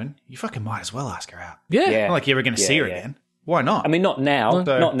Natalie Portman, you fucking might as well ask her out. Yeah. Yeah. Not like you're ever going to see her yeah. again. Why not? I mean, not now.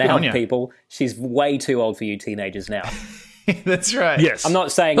 So, Not good now, on ya. people. She's way too old for you teenagers now. That's right. Yes. I'm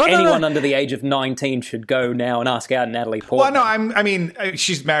not saying No. anyone under the age of 19 should go now and ask out Natalie Portman. Well, no, I mean,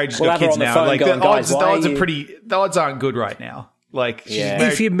 she's married, she's We'll got have her kids on the now. phone Like going, the odds, "Guys, why are the odds aren't good right now. Like, she's Yeah.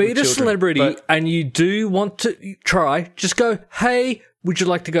 married If you meet with a children, celebrity but- and you do want to try, just go, hey, would you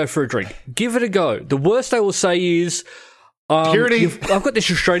like to go for a drink? Give it a go. The worst I will say is, Purity. I've got this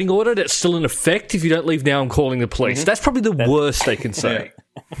restraining order that's still in effect. If you don't leave now, I'm calling the police. That's probably the worst they can say.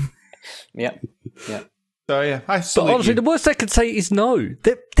 Yep. Yep. So yeah, I But salute honestly, you. the worst they could say is no.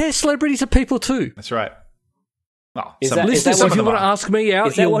 They're celebrities are people too. That's right. Oh, Is some- that- Listeners, some if of you them want to are. ask me out,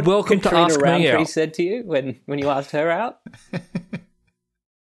 Is that you're what welcome Katrina to ask me Roundtree out. said to you when you asked her out?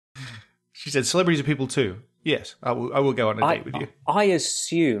 She said, "Celebrities are people too." Yes, I will go on a date with you. I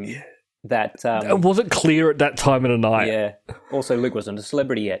assume that. It wasn't clear at that time of the night. Yeah. Also, Luke wasn't a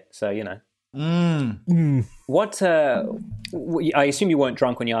celebrity yet, so you know. Mm. What? I assume you weren't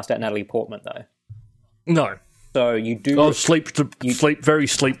drunk when you asked out Natalie Portman, though. No. So you do. Oh, sleep very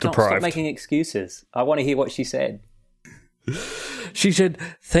sleep Stop deprived. making excuses. I want to hear what she said. She said,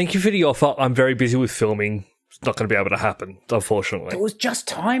 "Thank you for the offer. I'm very busy with filming. It's not going to be able to happen, unfortunately." It was just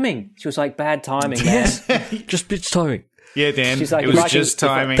timing. She was like, bad timing, man. Just bits timing. Yeah, Dan. She's like, it was just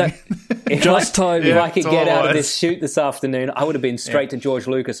timing. Just timing. If I could get out of was. this shoot this afternoon, I would have been straight to George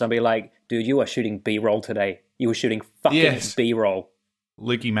Lucas and be like, dude, you are shooting B-roll today. You were shooting fucking B-roll.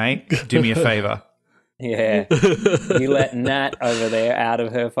 Lukey, mate, do me a favor. Yeah. You let Nat over there out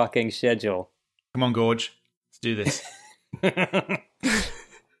of her fucking schedule. Come on, Gorge. Let's do this. I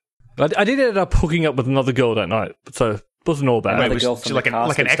did end up hooking up with another girl that night, so it wasn't all bad. Another was girl she from like the an- cast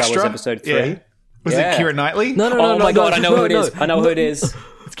like an of Star Wars extra? Episode 3. Yeah. Was Yeah. it Keira Knightley? No, Oh my god, I know who it no, is. I know who it is.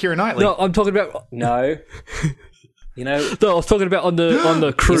 It's Keira Knightley. No, I'm talking about. No. You know, No, I was talking about on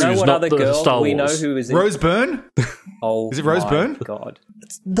the cruise, you know what not other the girl Star Wars. we know who is in? Rose Byrne? Oh, Is it Rose my Byrne? God.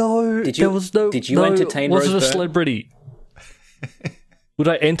 No, Did you- there was no. did you no, entertain wasn't Rose a Byrne? celebrity. Would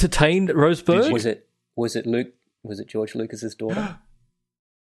I entertain Rose Byrne? Was it Luke? Was it George Lucas's daughter?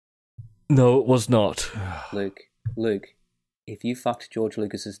 No, it was not. Luke, if you fucked George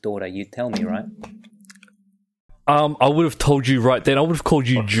Lucas's daughter, you'd tell me, right? I would have told you right then. I would have called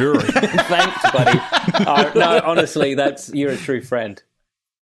you jury. Thanks, buddy. No, honestly, you're a true friend.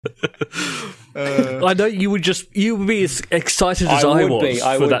 I know you would be as excited as I was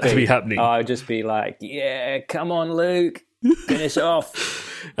for that to be happening. I would just be like, yeah, come on, Luke, finish off.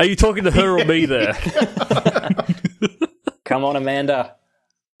 Are you talking to her or me there? Come on, Amanda.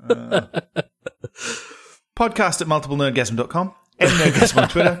 Podcast at multiplenerdgasm.com. Nerdgasm on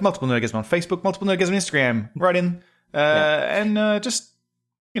Twitter, Multiple Nerdgasm on Facebook, Multiple Nerdgasm on Instagram. Write in. And just,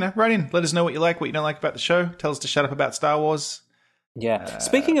 write in. Let us know what you like, what you don't like about the show. Tell us to shut up about Star Wars. Yeah.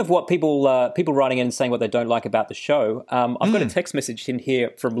 Speaking of what people writing in and saying what they don't like about the show, I've got a text message in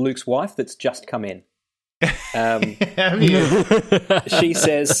here from Luke's wife that's just come in. She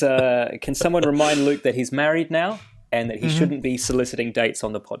says, can someone remind Luke that he's married now and that he shouldn't be soliciting dates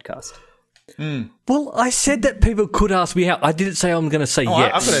on the podcast? Well, I said that people could ask me out. I didn't say I'm going to say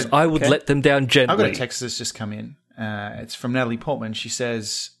yes. I would let them down gently. I've got a text that's just come in. It's from Natalie Portman. She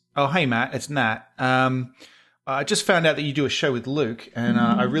says, "Oh, hey, Matt, it's Nat. I just found out that you do a show with Luke, and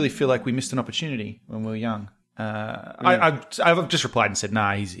I really feel like we missed an opportunity when we were young." I've just replied and said,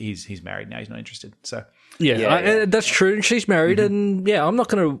 "Nah, he's married now. He's not interested." So that's true. And she's married, and I'm not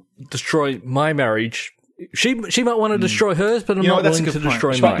going to destroy my marriage. She might want to destroy hers, but I'm not willing to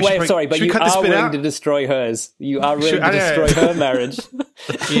destroy mine. Wait, sorry, but you are willing to destroy hers. You are willing to destroy her marriage.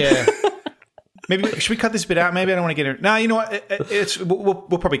 Yeah. Maybe should we cut this bit out? Maybe I don't want to get it. No, you know what?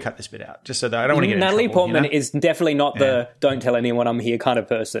 We'll probably cut this bit out just so that I don't want to get Natalie in trouble, Portman is definitely not the "don't tell anyone I'm here" kind of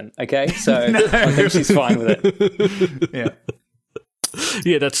person. Okay, so I think she's fine with Yeah. it.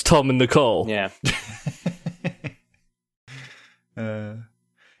 Yeah, that's Tom and Nicole. Yeah.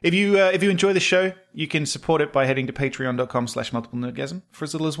 If you enjoy the show, you can support it by heading to patreon.com/multiplenerdgasm. For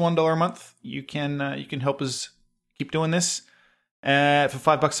as little as $1 a month, you can help us keep doing this. For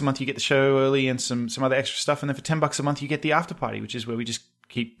 $5 a month, you get the show early and some other extra stuff. And then for $10 a month, you get the after party, which is where we just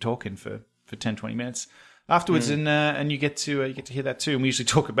keep talking for 10, 20 minutes afterwards. And you get to hear that too. And we usually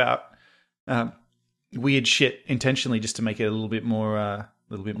talk about weird shit intentionally just to make it a little bit more, I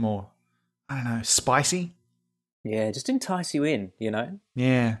don't know, spicy. Yeah, just entice you in,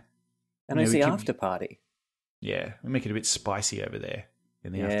 Yeah. And it's the after party. Yeah, we make it a bit spicy over there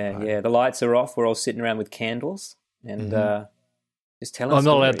in the after party. Yeah, the lights are off. We're all sitting around with candles and just telling I'm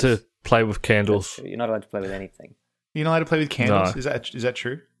not allowed stories. to play with candles. You're not allowed to play with anything. You're not allowed to play with candles? No. Is that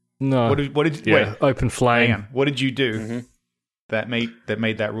true? No. What did Wait, open flame. Hang on. What did you do that made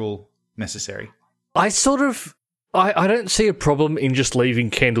that rule necessary? I sort of... I don't see a problem in just leaving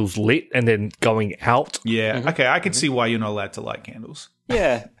candles lit and then going out. Yeah. Okay, I can see why you're not allowed to light candles.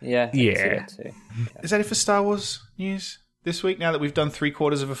 Yeah. Yeah. I can see that too. Is that it for Star Wars news this week, now that we've done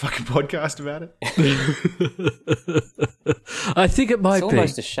 3/4 of a fucking podcast about it? I think it might It's be.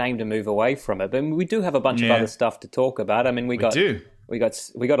 almost a shame to move away from it, but we do have a bunch of other stuff to talk about. I mean, we got a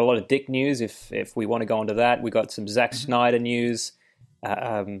lot of Dick news if we want to go into that. We got some Zack Snyder news.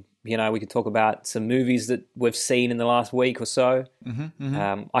 We could talk about some movies that we've seen in the last week or so.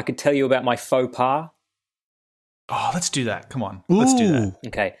 I could tell you about my faux pas. Oh, let's do that. Come on. Let's do that.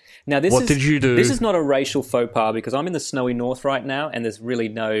 Okay. Now, What did you do? This is not a racial faux pas because I'm in the snowy north right now and there's really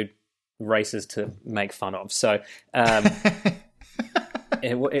no races to make fun of. So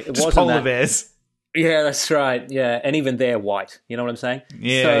it wasn't Just polar that. bears. Yeah, that's right. Yeah, and even they're white. You know what I'm saying?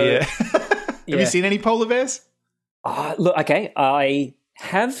 Yeah. Have you seen any polar bears? Look, okay, I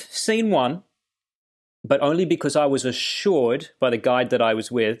have seen one, but only because I was assured by the guide that I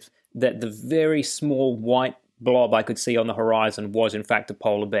was with that the very small white blob I could see on the horizon was in fact a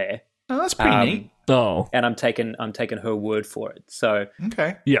polar bear. Oh, that's pretty neat. Oh, And I'm taking her word for it. So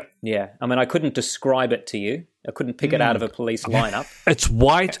Okay. yeah, I mean, I couldn't describe it to you. I couldn't pick it out of a police lineup. it's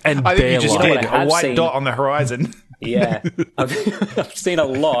white and I think you just bear-like. what did. I A have white seen- dot on the horizon. Yeah, I've seen a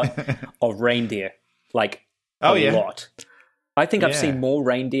lot of reindeer, like a lot. I think I've seen more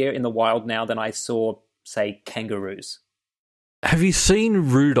reindeer in the wild now than I saw, say, kangaroos. Have you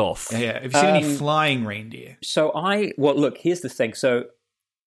seen Rudolph? Yeah. Have you seen any flying reindeer? So look, here's the thing. So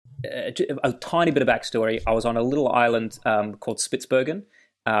a tiny bit of backstory. I was on a little island called Spitsbergen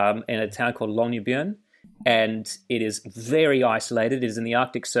in a town called Longyearbyen, and it is very isolated. It is in the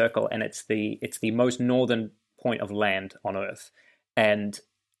Arctic Circle, and it's the most northern point of land on Earth. And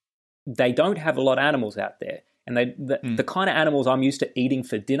they don't have a lot of animals out there. And the kind of animals I'm used to eating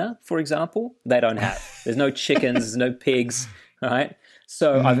for dinner, for example, they don't have. There's no chickens, there's no pigs, right?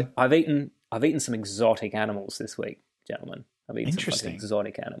 So I've eaten some exotic animals this week, gentlemen. I've eaten some fucking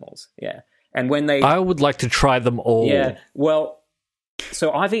exotic animals. Yeah. And when I would like to try them all. Yeah. Well,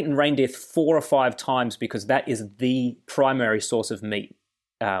 so I've eaten reindeer 4 or 5 times because that is the primary source of meat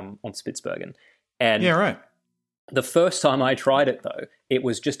on Spitsbergen. And Yeah, right. the first time I tried it, though, it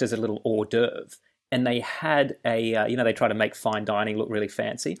was just as a little hors d'oeuvre. And they had they try to make fine dining look really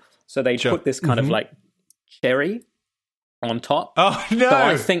fancy. So they put this kind of like cherry on top. Oh, no.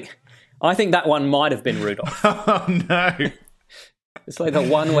 So I think that one might have been Rudolph. Oh, no. It's like the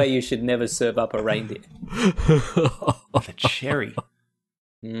one way you should never serve up a reindeer. The cherry.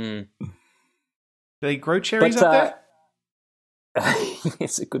 Mm. Do they grow cherries up there?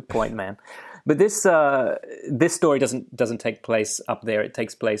 It's a good point, man. But this story doesn't take place up there. It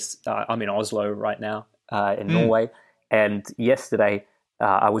takes place. I'm in Oslo right now, in Norway. And yesterday,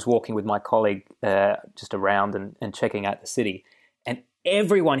 I was walking with my colleague just around and checking out the city. And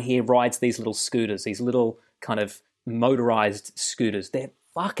everyone here rides these little scooters, these little kind of motorized scooters. They're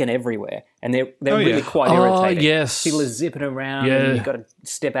fucking everywhere, and they're really quite irritating. Yes. People are zipping around, and you've got to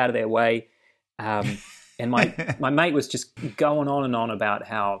step out of their way. And my mate was just going on and on about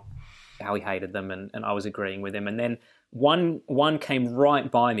how he hated them, and I was agreeing with him. And then one came right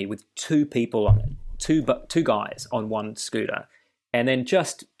by me with 2 people on it, two guys on one scooter. And then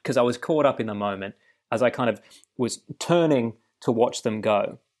just because I was caught up in the moment, as I kind of was turning to watch them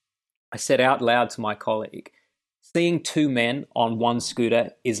go, I said out loud to my colleague, seeing 2 men on one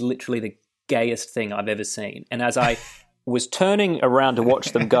scooter is literally the gayest thing I've ever seen. And as I was turning around to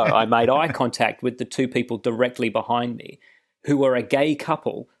watch them go, I made eye contact with the 2 people directly behind me, who were a gay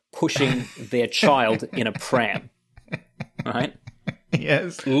couple pushing their child in a pram, right?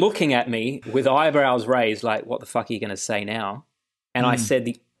 Yes. Looking at me with eyebrows raised like, what the fuck are you going to say now? And I said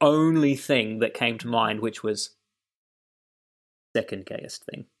the only thing that came to mind, which was second gayest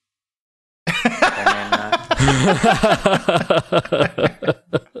thing.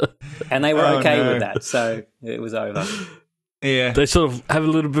 And they were okay with that, so it was over. Yeah. They sort of have a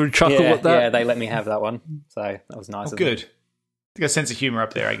little bit of chuckle at that. Yeah, they let me have that one, so that was nice. Oh, good. Got a sense of humour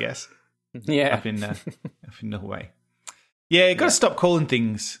up there, I guess. Yeah. Up in Norway. Yeah, you got to stop calling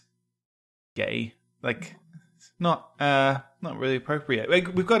things gay. Like, not really appropriate.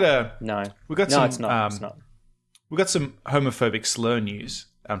 We've got some. It's not. We've got some homophobic slur news,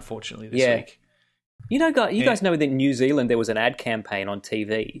 unfortunately, this week. You guys know that in New Zealand there was an ad campaign on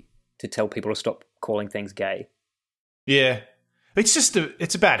TV to tell people to stop calling things gay. Yeah. It's just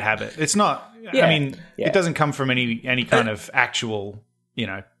it's a bad habit. It's not, it doesn't come from any kind of actual,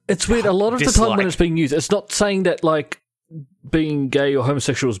 It's weird. A lot of the time when it's being used, it's not saying that like being gay or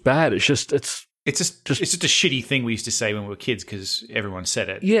homosexual is bad. It's just a shitty thing we used to say when we were kids because everyone said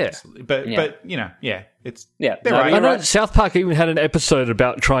it. Yeah. But it's Yeah. they're right. I know South Park even had an episode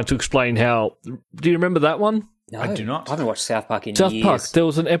about trying to explain how. Do you remember that one? No, I do not. I haven't watched South Park in South years. Park. There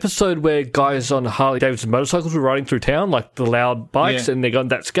was an episode where guys on Harley Davidson motorcycles were riding through town, like the loud bikes, and they're going,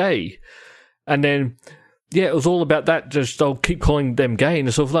 "That's gay," and then. Yeah, it was all about that. Just they'll keep calling them gay, and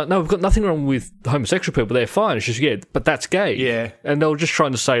it's sort of like, no, we've got nothing wrong with homosexual people. They're fine. It's just but that's gay. Yeah, and they were just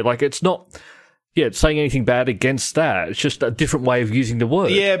trying to say like it's not. Yeah, it's saying anything bad against that. It's just a different way of using the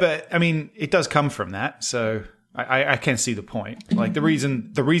word. Yeah, but I mean, it does come from that, so I can see the point. Like the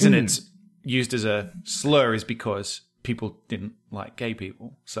reason it's used as a slur is because people didn't like gay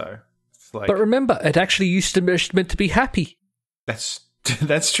people. So, it's like, but remember, it actually used to meant to be happy. That's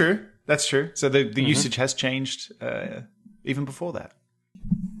true. That's true. So the usage has changed even before that.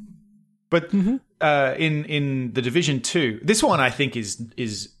 But in the Division 2, this one I think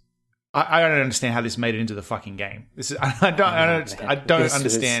is I don't understand how this made it into the fucking game. This is I don't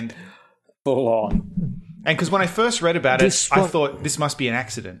understand. Full on. And because when I first read about it, I thought this must be an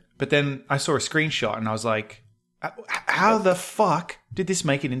accident. But then I saw a screenshot and I was like, How the fuck did this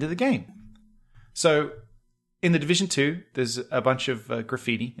make it into the game? So, in the Division 2, there's a bunch of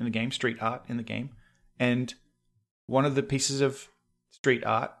graffiti in the game, street art in the game, and one of the pieces of street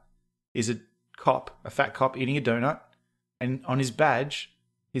art is a fat cop eating a donut, and on his badge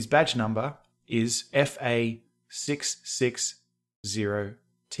number is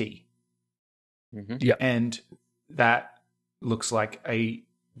FA660T. Mm-hmm. Yeah. And that looks like a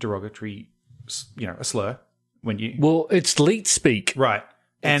derogatory, a slur when you... Well, it's leet speak. Right.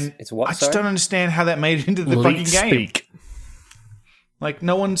 And it's what, I just don't understand how that made it into the fucking Leet game. speak. Like,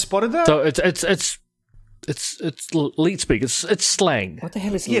 no one spotted that? So it's leet speak. It's slang. What the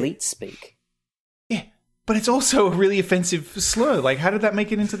hell is Yeah. leet speak? Yeah. But it's also a really offensive slur. Like, how did that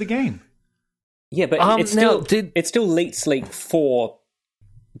make it into the game? Yeah, but it's still leet speak for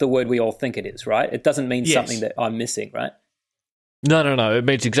the word we all think it is, right? It doesn't mean Yes. something that I'm missing, right? No. It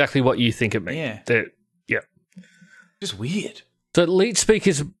means exactly what you think it means. Yeah. Yeah. Just weird. So leet speak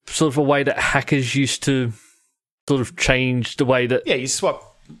is sort of a way that hackers used to sort of change the way that... Yeah, you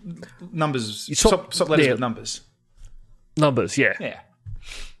swap numbers. You swap- swap letters yeah. with numbers. Numbers, yeah. Yeah.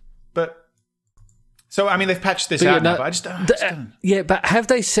 But... So, I mean, they've patched this But yeah, out now, no, but I just don't... Yeah, but have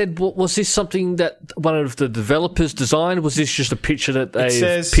they said, was this something that one of the developers designed? Was this just a picture that they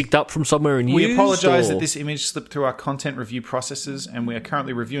says, picked up from somewhere and We used? apologize or- that this image slipped through our content review processes, and we are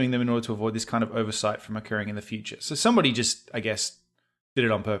currently reviewing them in order to avoid this kind of oversight from occurring in the future. So somebody just, I guess, did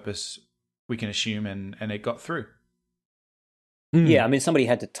it on purpose, we can assume, and it got through. Mm. Yeah, I mean, somebody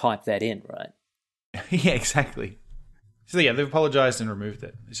had to type that in, right? Yeah, exactly. So yeah, they've apologized and removed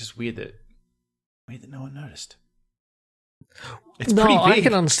it. It's just weird that no one noticed. It's No, pretty I big.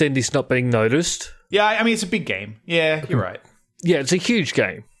 can understand this not being noticed. Yeah, I mean, it's a big game. Yeah, you're right. Yeah, it's a huge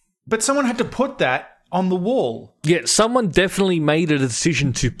game. But someone had to put that on the wall. Yeah, someone definitely made a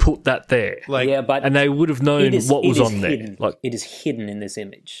decision to put that there. Like, yeah, but And they would have known it is, what was it is on there. hidden. Like, It is hidden in this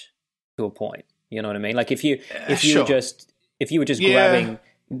image to a point. You know what I mean? Like if you sure. were just Yeah. grabbing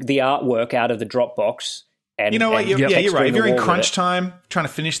the artwork out of the Dropbox and you know what? and You're right. If texturing you're the in wall crunch with it- time trying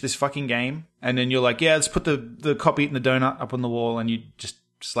to finish this fucking game, and then you're like, yeah, let's put the cop eating the donut up on the wall, and you just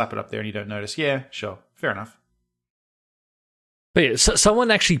slap it up there and you don't notice. Yeah, sure. Fair enough. but yeah,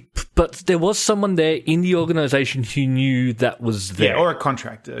 someone actually, but there was someone there in the organization who knew that was there. Yeah, or a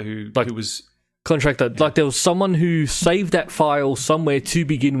contractor who was... Contractor. Like there was someone who saved that file somewhere to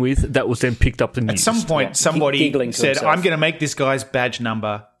begin with that was then picked up and At used. some point, somebody giggling to said, himself. I'm going to make this guy's badge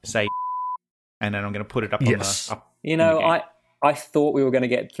number say and then I'm going to put it up Yes. on the... Up You in the know, game. I thought we were going to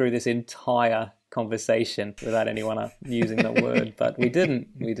get through this entire conversation without anyone using the word, but we didn't.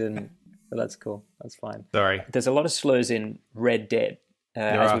 But that's cool. That's fine. Sorry. There's a lot of slurs in Red Dead,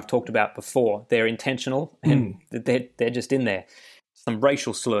 as are. we've talked about before. They're intentional, and they're just in there. Some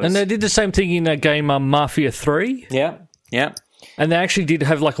racial slurs. And they did the same thing in that game Mafia 3. yeah. And they actually did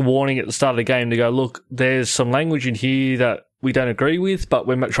have like a warning at the start of the game to go, look, there's some language in here that we don't agree with, but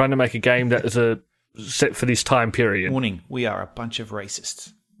we're trying to make a game that is set for this time period. Warning, we are a bunch of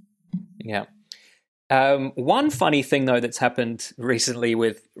racists. Yeah. One funny thing, though, that's happened recently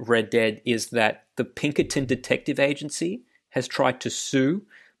with Red Dead is that the Pinkerton Detective Agency has tried to sue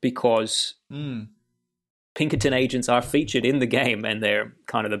because Pinkerton agents are featured in the game and they're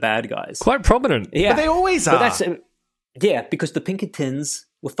kind of the bad guys. Quite prominent. Yeah. But they always are. But that's because the Pinkertons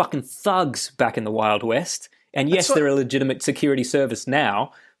were fucking thugs back in the Wild West. And yes, they're a legitimate security service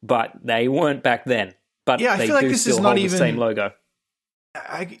now, but they weren't back then. But Yeah, I they feel like do this still is not hold even- the same logo.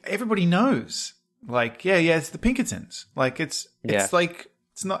 Everybody knows. Like, yeah, it's the Pinkertons. Like, it's like,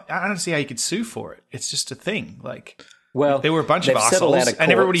 it's not, I don't see how you could sue for it. It's just a thing. Like, Well, they were a bunch of they've settled out assholes, of and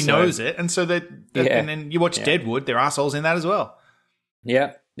court, everybody so- knows it. And so Yeah. and then you watch Deadwood, they're assholes in that as well.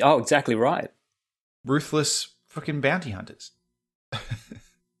 Yeah. Oh, exactly right. Ruthless fucking bounty hunters.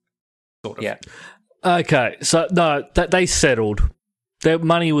 Sort of. Yeah. Okay, so no, they settled. Their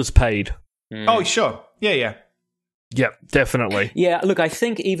money was paid. Oh, sure. Yeah. Yep, definitely. Yeah, look, I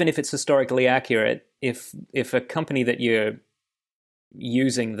think even if it's historically accurate, if a company that you're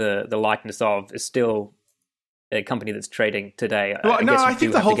using the likeness of is still a company that's trading today, Well, I no, guess you I do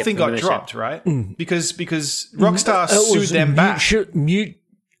think the have to whole get thing got permission. dropped, right? Because Rockstar It sued was them back.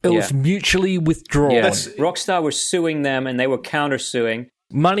 It was mutually withdrawn. Yeah, That's- Rockstar was suing them, and they were counter-suing.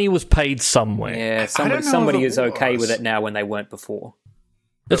 Money was paid somewhere. Yeah, don't know somebody if it is okay was. with it now when they weren't before.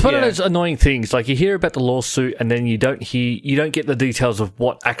 It's one of Yeah. those annoying things. Like you hear about the lawsuit, and then you don't get the details of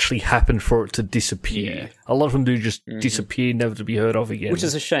what actually happened for it to disappear. Yeah. A lot of them do just disappear, never to be heard of again. Which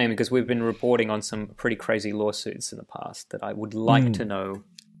is a shame because we've been reporting on some pretty crazy lawsuits in the past that I would like to know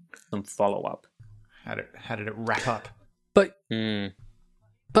some follow-up. How did it wrap up? but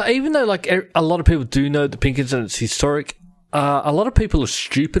But even though like a lot of people do know the Pinkerton is historic, a lot of people are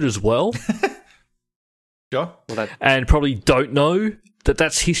stupid as well. Sure. And probably don't know that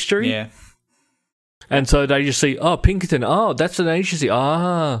that's history. Yeah. And so they just see, oh, Pinkerton, oh, that's an agency.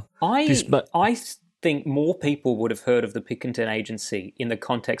 I think more people would have heard of the Pinkerton Agency in the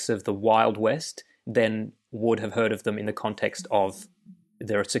context of the Wild West than would have heard of them in the context of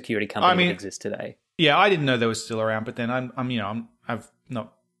their security company that exists today. Yeah, I didn't know they were still around, but then I've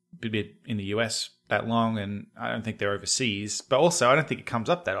not been in the US that long, and I don't think they're overseas. But also, I don't think it comes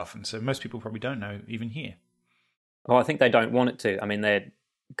up that often, so most people probably don't know even here. Well, I think they don't want it to. I mean, they're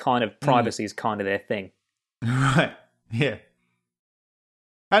kind of privacy is kind of their thing, right? Yeah.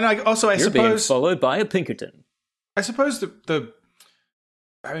 And I suppose being followed by a Pinkerton. I suppose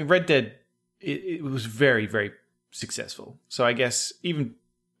Red Dead it was very, very successful. So I guess even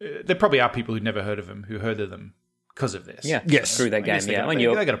there probably are people who'd never heard of them who heard of them because of this. Yeah, yes, through their game. Yeah,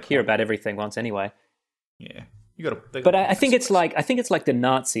 you hear about everything once anyway. Yeah, but I think it's like the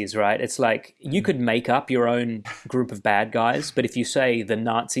Nazis, right? It's like you could make up your own group of bad guys, but if you say the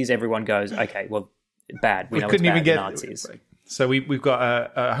Nazis, everyone goes, okay, well, bad. We know couldn't it's bad, even get Nazis. So we've got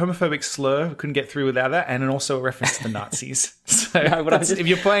a homophobic slur. We couldn't get through without that, and also a reference to the Nazis. So no, if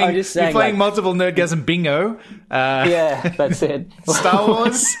you're playing multiple Nerdgasm bingo. Yeah, that's it. Star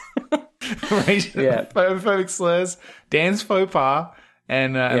Wars, homophobic slurs, Dan's faux pas,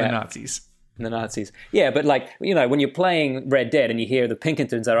 and the Nazis. The Nazis. Yeah, but when you're playing Red Dead and you hear the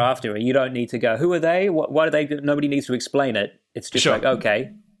Pinkertons are after it, you don't need to go, who are they? Why do they? Nobody needs to explain it. It's just like,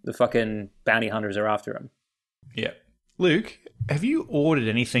 okay, the fucking bounty hunters are after him. Yeah. Luke, have you ordered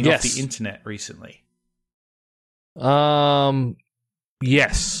anything off the internet recently?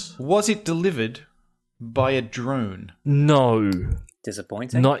 Yes. Was it delivered by a drone? No.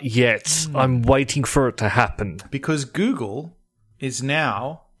 Disappointing? Not yet. I'm waiting for it to happen. Because Google is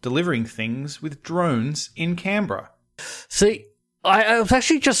now delivering things with drones in Canberra. See, I was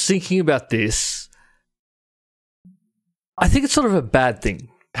actually just thinking about this. I think it's sort of a bad thing.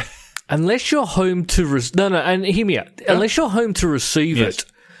 Unless you're home to... and hear me out. Yeah. Unless you're home to receive it.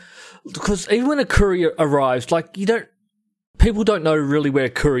 Because even when a courier arrives, people don't know really where a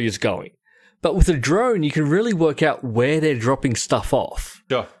courier's going. But with a drone, you can really work out where they're dropping stuff off.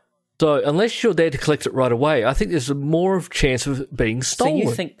 Sure. So unless you're there to collect it right away, I think there's more of a chance of it being stolen. So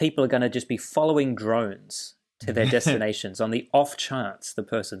you think people are going to just be following drones to their destinations on the off chance the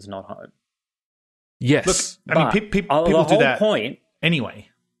person's not home? Yes. Look, people do that anyway.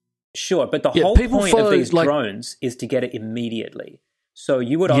 Sure, but the whole point of these drones is to get it immediately. So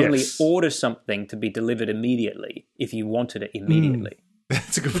you would only order something to be delivered immediately if you wanted it immediately.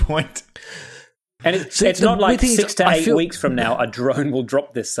 That's a good point. And it's not like 6 to 8 weeks from now a drone will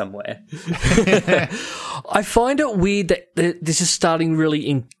drop this somewhere. I find it weird that this is starting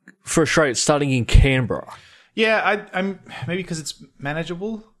really for Australia, it's starting in Canberra. Yeah, I'm maybe because it's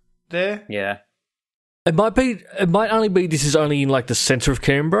manageable there. Yeah. It might only be this is only in the centre of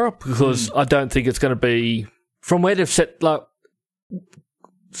Canberra because I don't think it's going to be from where they've set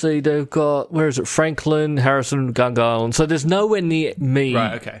see they've got where is it Franklin, Harrison, Gunga Island. So there's nowhere near me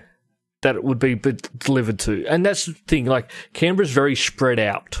that it would be delivered to. And that's the thing, Canberra's very spread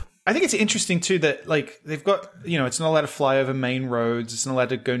out. I think it's interesting too that they've got it's not allowed to fly over main roads, it's not allowed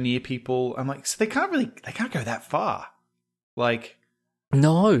to go near people. I'm so they can't go that far.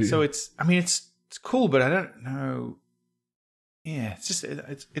 No. So it's cool, but I don't know. Yeah, it's just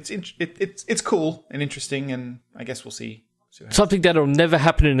it's cool and interesting, and I guess we'll see. Something that'll never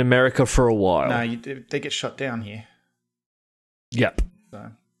happen in America for a while. No, they get shot down here. Yep.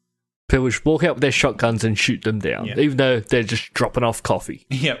 So. People just walk out with their shotguns and shoot them down, even though they're just dropping off coffee.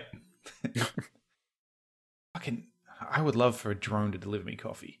 Yep. I would love for a drone to deliver me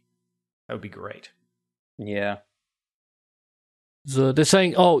coffee. That would be great. Yeah. So they're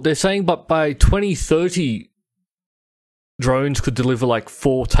saying, but by 2030, drones could deliver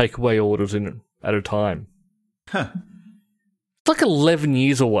 4 takeaway orders at a time. Huh. It's 11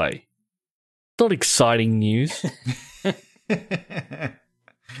 years away. Not exciting news.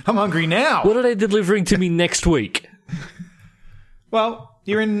 I'm hungry now. What are they delivering to me next week? Well,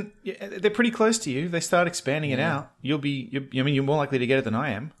 they're pretty close to you. They start expanding it out. You're more likely to get it than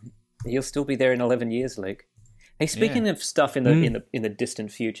I am. You'll still be there in 11 years, Luke. Hey, speaking of stuff in the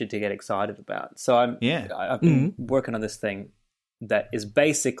distant future to get excited about, so I've been working on this thing that is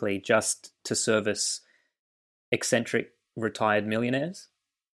basically just to service eccentric retired millionaires.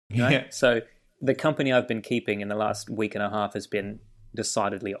 Right? Yeah. So the company I've been keeping in the last week and a half has been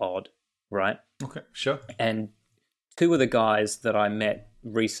decidedly odd, right? Okay, sure. And 2 of the guys that I met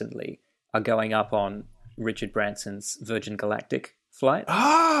recently are going up on Richard Branson's Virgin Galactic flight.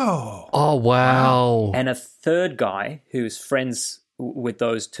 Oh, wow. And a third guy who's friends with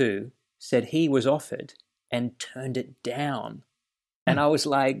those two said he was offered and turned it down. And I was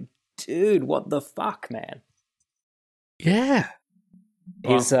like, dude, what the fuck, man? Yeah.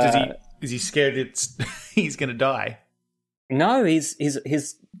 Is he scared he's going to die? No, his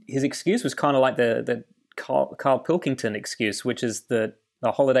excuse was kind of like the Carl Pilkington excuse, which is the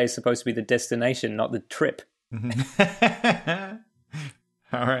holiday is supposed to be the destination, not the trip.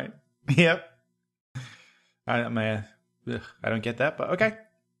 All right. Yep. I don't get that, but okay.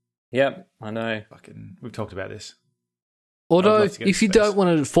 Yep, I know. We've talked about this. Although, if you don't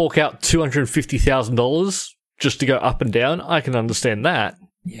want to fork out $250,000 just to go up and down, I can understand that.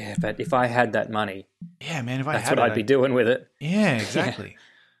 Yeah, but if I had that money, yeah, man, that's what I'd be doing with it. Yeah, exactly.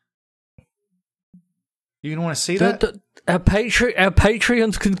 Yeah. You gonna want to see that? Our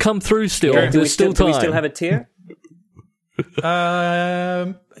Patreons can come through still. Yeah, There's still time. Do we still have a tier? You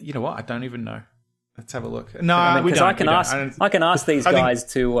know what? I don't even know. Let's have a look. No, because I can ask these guys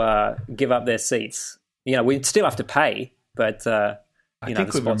to give up their seats. You know, we'd still have to pay, but I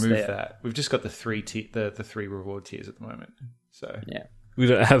think we've removed that. We've just got the three reward tiers at the moment. So yeah, we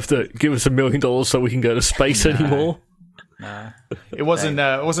don't have to give us $1 million so we can go to space anymore. Nah, it wasn't.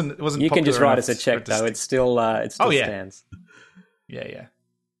 It wasn't. You can just write us a check though. It still stands. Yeah.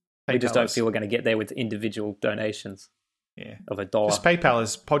 We just don't feel we're going to get there with individual donations. Yeah, of $1. Just PayPal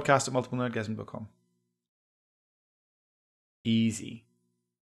is podcast@multiplenerdgasm.com. Easy.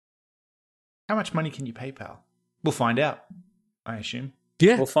 How much money can you PayPal? We'll find out, I assume.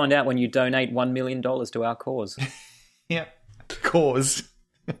 Yeah. We'll find out when you donate $1 million to our cause. Yeah. Cause.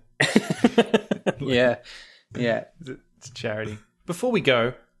 Yeah. It's a charity. Before we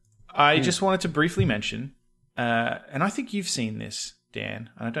go, I just wanted to briefly mention, and I think you've seen this, Dan,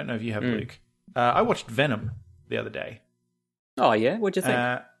 and I don't know if you have, Luke. I watched Venom the other day. Oh, yeah? What'd you think?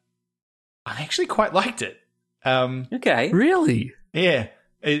 I actually quite liked it. Okay. Really? Yeah.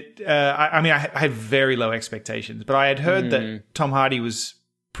 I had very low expectations, but I had heard that Tom Hardy was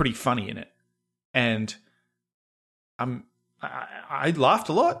pretty funny in it, and I laughed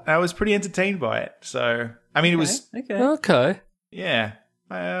a lot. I was pretty entertained by it. So, I mean, it was okay. Yeah.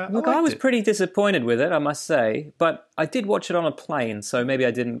 Look, I was pretty disappointed with it, I must say, but I did watch it on a plane, so maybe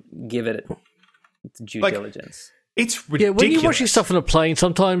I didn't give it due diligence. It's ridiculous. Yeah, when you're watching stuff on a plane,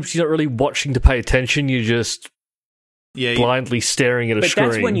 sometimes you're not really watching to pay attention. You're just blindly staring at a screen.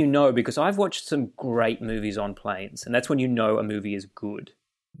 But that's when you know, because I've watched some great movies on planes, and that's when you know a movie is good.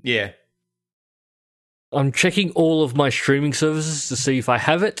 Yeah. I'm checking all of my streaming services to see if I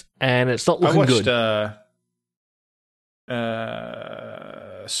have it, and it's not looking good. I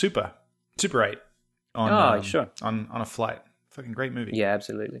watched Super 8 on a flight. Fucking great movie. Yeah,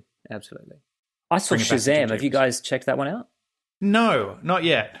 absolutely. I saw Shazam. Have you guys checked that one out? No, not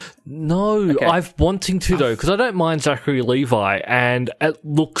yet. No, okay. I'm wanting to though, because I don't mind Zachary Levi, and it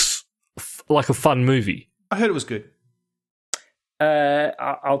looks like a fun movie. I heard it was good.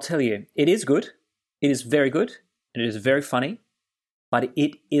 I'll tell you, it is good. It is very good. It is very funny, but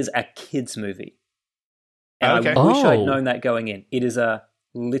it is a kids' movie. And I wish I'd known that going in. It is a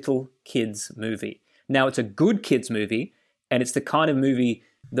little kids' movie. Now, it's a good kids' movie, and it's the kind of movie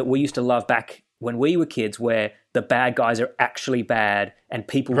that we used to love back when we were kids, where the bad guys are actually bad and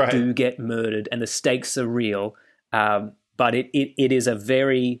people do get murdered and the stakes are real. But it is a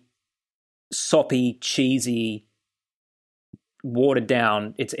very soppy, cheesy, watered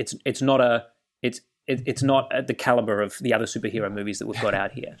down. It's not at the caliber of the other superhero movies that we've got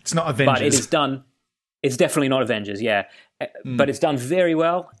out here. It's not Avengers. But it is done. It's definitely not Avengers, yeah. But it's done very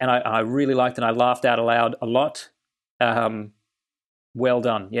well, and I really liked it. I laughed out aloud a lot. Well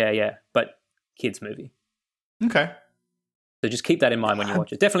done, yeah. But kids' movie. Okay. So just keep that in mind when you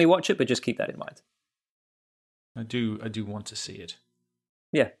watch it. Definitely watch it, but just keep that in mind. I do want to see it.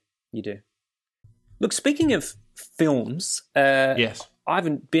 Yeah, you do. Look, speaking of films, yes. I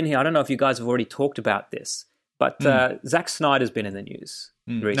haven't been here. I don't know if you guys have already talked about this, but Zack Snyder's been in the news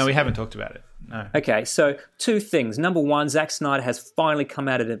recently. No, we haven't talked about it. No. Okay, so two things. Number one, Zack Snyder has finally come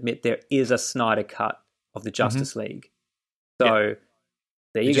out and admit there is a Snyder cut of the Justice League. So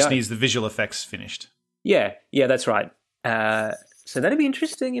there you go. It just needs the visual effects finished. Yeah, that's right. So that'd be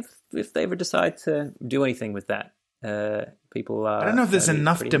interesting if they ever decide to do anything with that. People are. I don't know if there's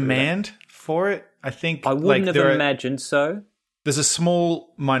enough demand for it. I think I wouldn't have imagined so. There's a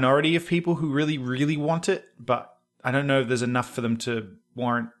small minority of people who really, really want it, but I don't know if there's enough for them to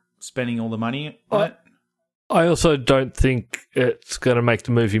warrant spending all the money on it. I also don't think it's going to make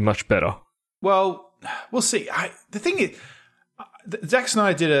the movie much better. Well, we'll see. The thing is, Zack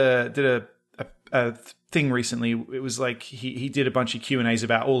Snyder did a thing recently. It was like he did a bunch of Q&As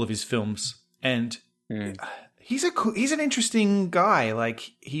about all of his films, and he's an interesting guy.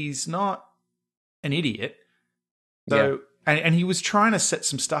 Like, he's not an idiot. So and he was trying to set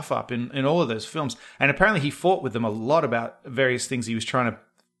some stuff up in all of those films, and apparently he fought with them a lot about various things he was trying to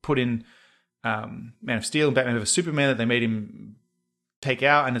put in Man of Steel and Batman vs Superman that they made him take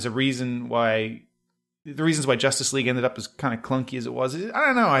out, and there's the reasons why Justice League ended up as kind of clunky as it was. I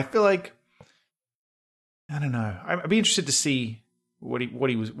don't know. I feel like, I don't know. I'd be interested to see what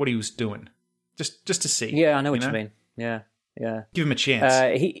he was doing, just to see. Yeah, I know what you mean. Yeah. Give him a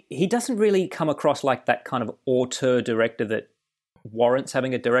chance. He doesn't really come across like that kind of auteur director that warrants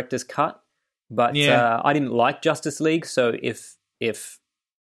having a director's cut. But I didn't like Justice League, so if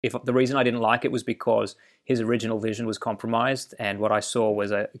the reason I didn't like it was because his original vision was compromised, and what I saw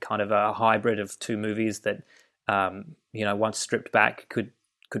was a kind of a hybrid of two movies that, once stripped back, could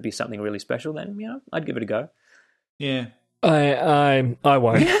be something really special, then, I'd give it a go. Yeah. I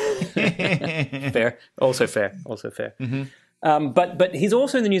won't. Fair. Also fair. Mm-hmm. But he's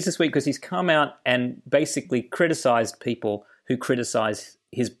also in the news this week because he's come out and basically criticized people who criticize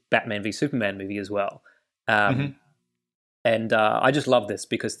his Batman v Superman movie as well. And I just love this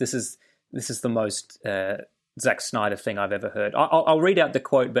because this is the most Zack Snyder thing I've ever heard. I'll read out the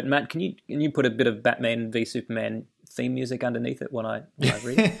quote, but Matt, can you put a bit of Batman v Superman theme music underneath it when I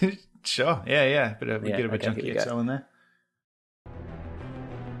read it? Sure. Yeah. Get a bit of a Junkie XL in there.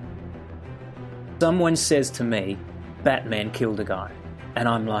 Someone says to me, Batman killed a guy. And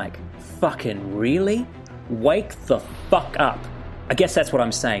I'm like, fucking really? Wake the fuck up. I guess that's what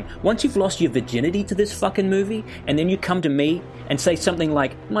I'm saying. Once you've lost your virginity to this fucking movie, and then you come to me and say something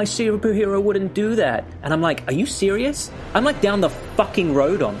like, my superhero wouldn't do that. And I'm like, are you serious? I'm like down the fucking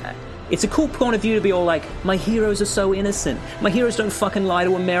road on that. It's a cool point of view to be all like, my heroes are so innocent. My heroes don't fucking lie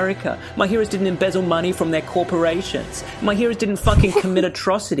to America. My heroes didn't embezzle money from their corporations. My heroes didn't fucking commit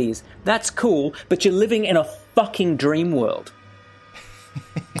atrocities. That's cool, but you're living in a fucking dream world.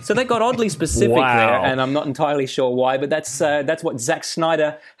 So they got oddly specific there, and I'm not entirely sure why, but that's what Zack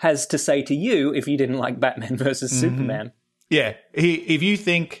Snyder has to say to you if you didn't like Batman versus Superman. Yeah, if you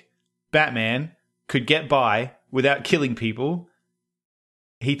think Batman could get by without killing people,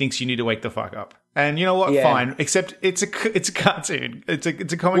 he thinks you need to wake the fuck up. And you know what? Yeah. Fine. Except it's a cartoon. It's a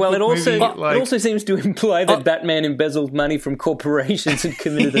comic book movie. It also seems to imply that Batman embezzled money from corporations and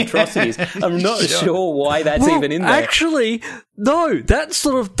committed atrocities. I'm not sure why that's even in there. Actually, no. That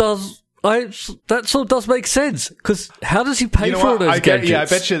sort of does make sense. Because how does he pay for all those gadgets?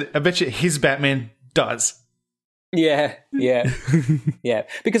 Yeah, I bet you his Batman does. Yeah.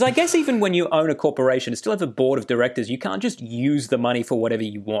 Because I guess even when you own a corporation, still have a board of directors. You can't just use the money for whatever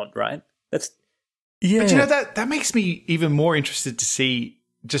you want, right? Yeah. But that makes me even more interested to see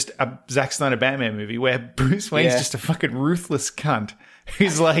just a Zack Snyder Batman movie where Bruce Wayne's just a fucking ruthless cunt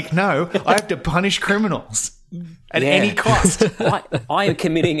who's like, no, I have to punish criminals at any cost. I am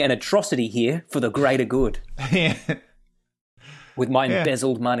committing an atrocity here for the greater good. Yeah. With my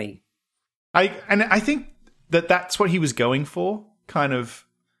embezzled money. I think that's what he was going for, kind of.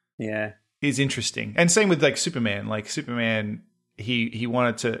 Yeah. Is interesting. And same with like Superman. Like Superman, he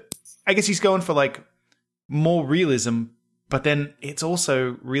wanted to, I guess he's going for like more realism, but then it's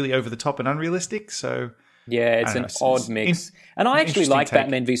also really over the top and unrealistic. So yeah, it's an odd mix. And I actually like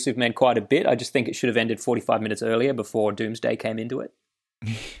Batman v Superman quite a bit. I just think it should have ended 45 minutes earlier before Doomsday came into it.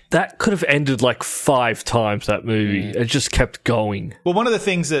 That could have ended like 5 times, that movie. It just kept going. Well, one of the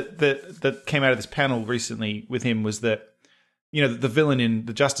things that came out of this panel recently with him was that, the villain in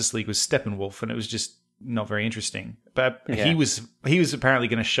the Justice League was Steppenwolf, and it was just not very interesting. But he was apparently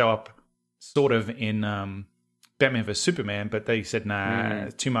going to show up sort of in Batman vs Superman, but they said nah,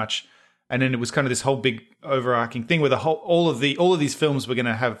 too much. And then it was kind of this whole big overarching thing where all of these films were going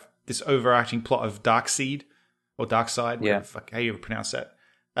to have this overarching plot of Darkseid or Darkseid, how you ever pronounce that.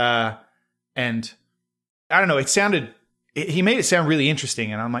 And I don't know, he made it sound really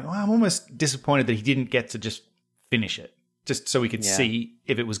interesting, and I'm like, well, I'm almost disappointed that he didn't get to just finish it, just so we could see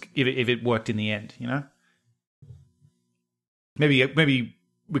if it worked in the end, Maybe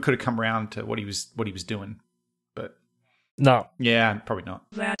we could have come around to what he was doing, but no. Yeah, probably not.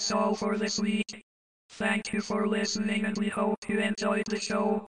 That's all for this week. Thank you for listening, and we hope you enjoyed the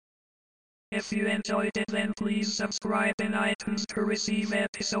show. If you enjoyed it, then please subscribe in iTunes to receive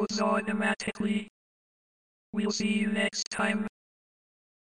episodes automatically. We'll see you next time.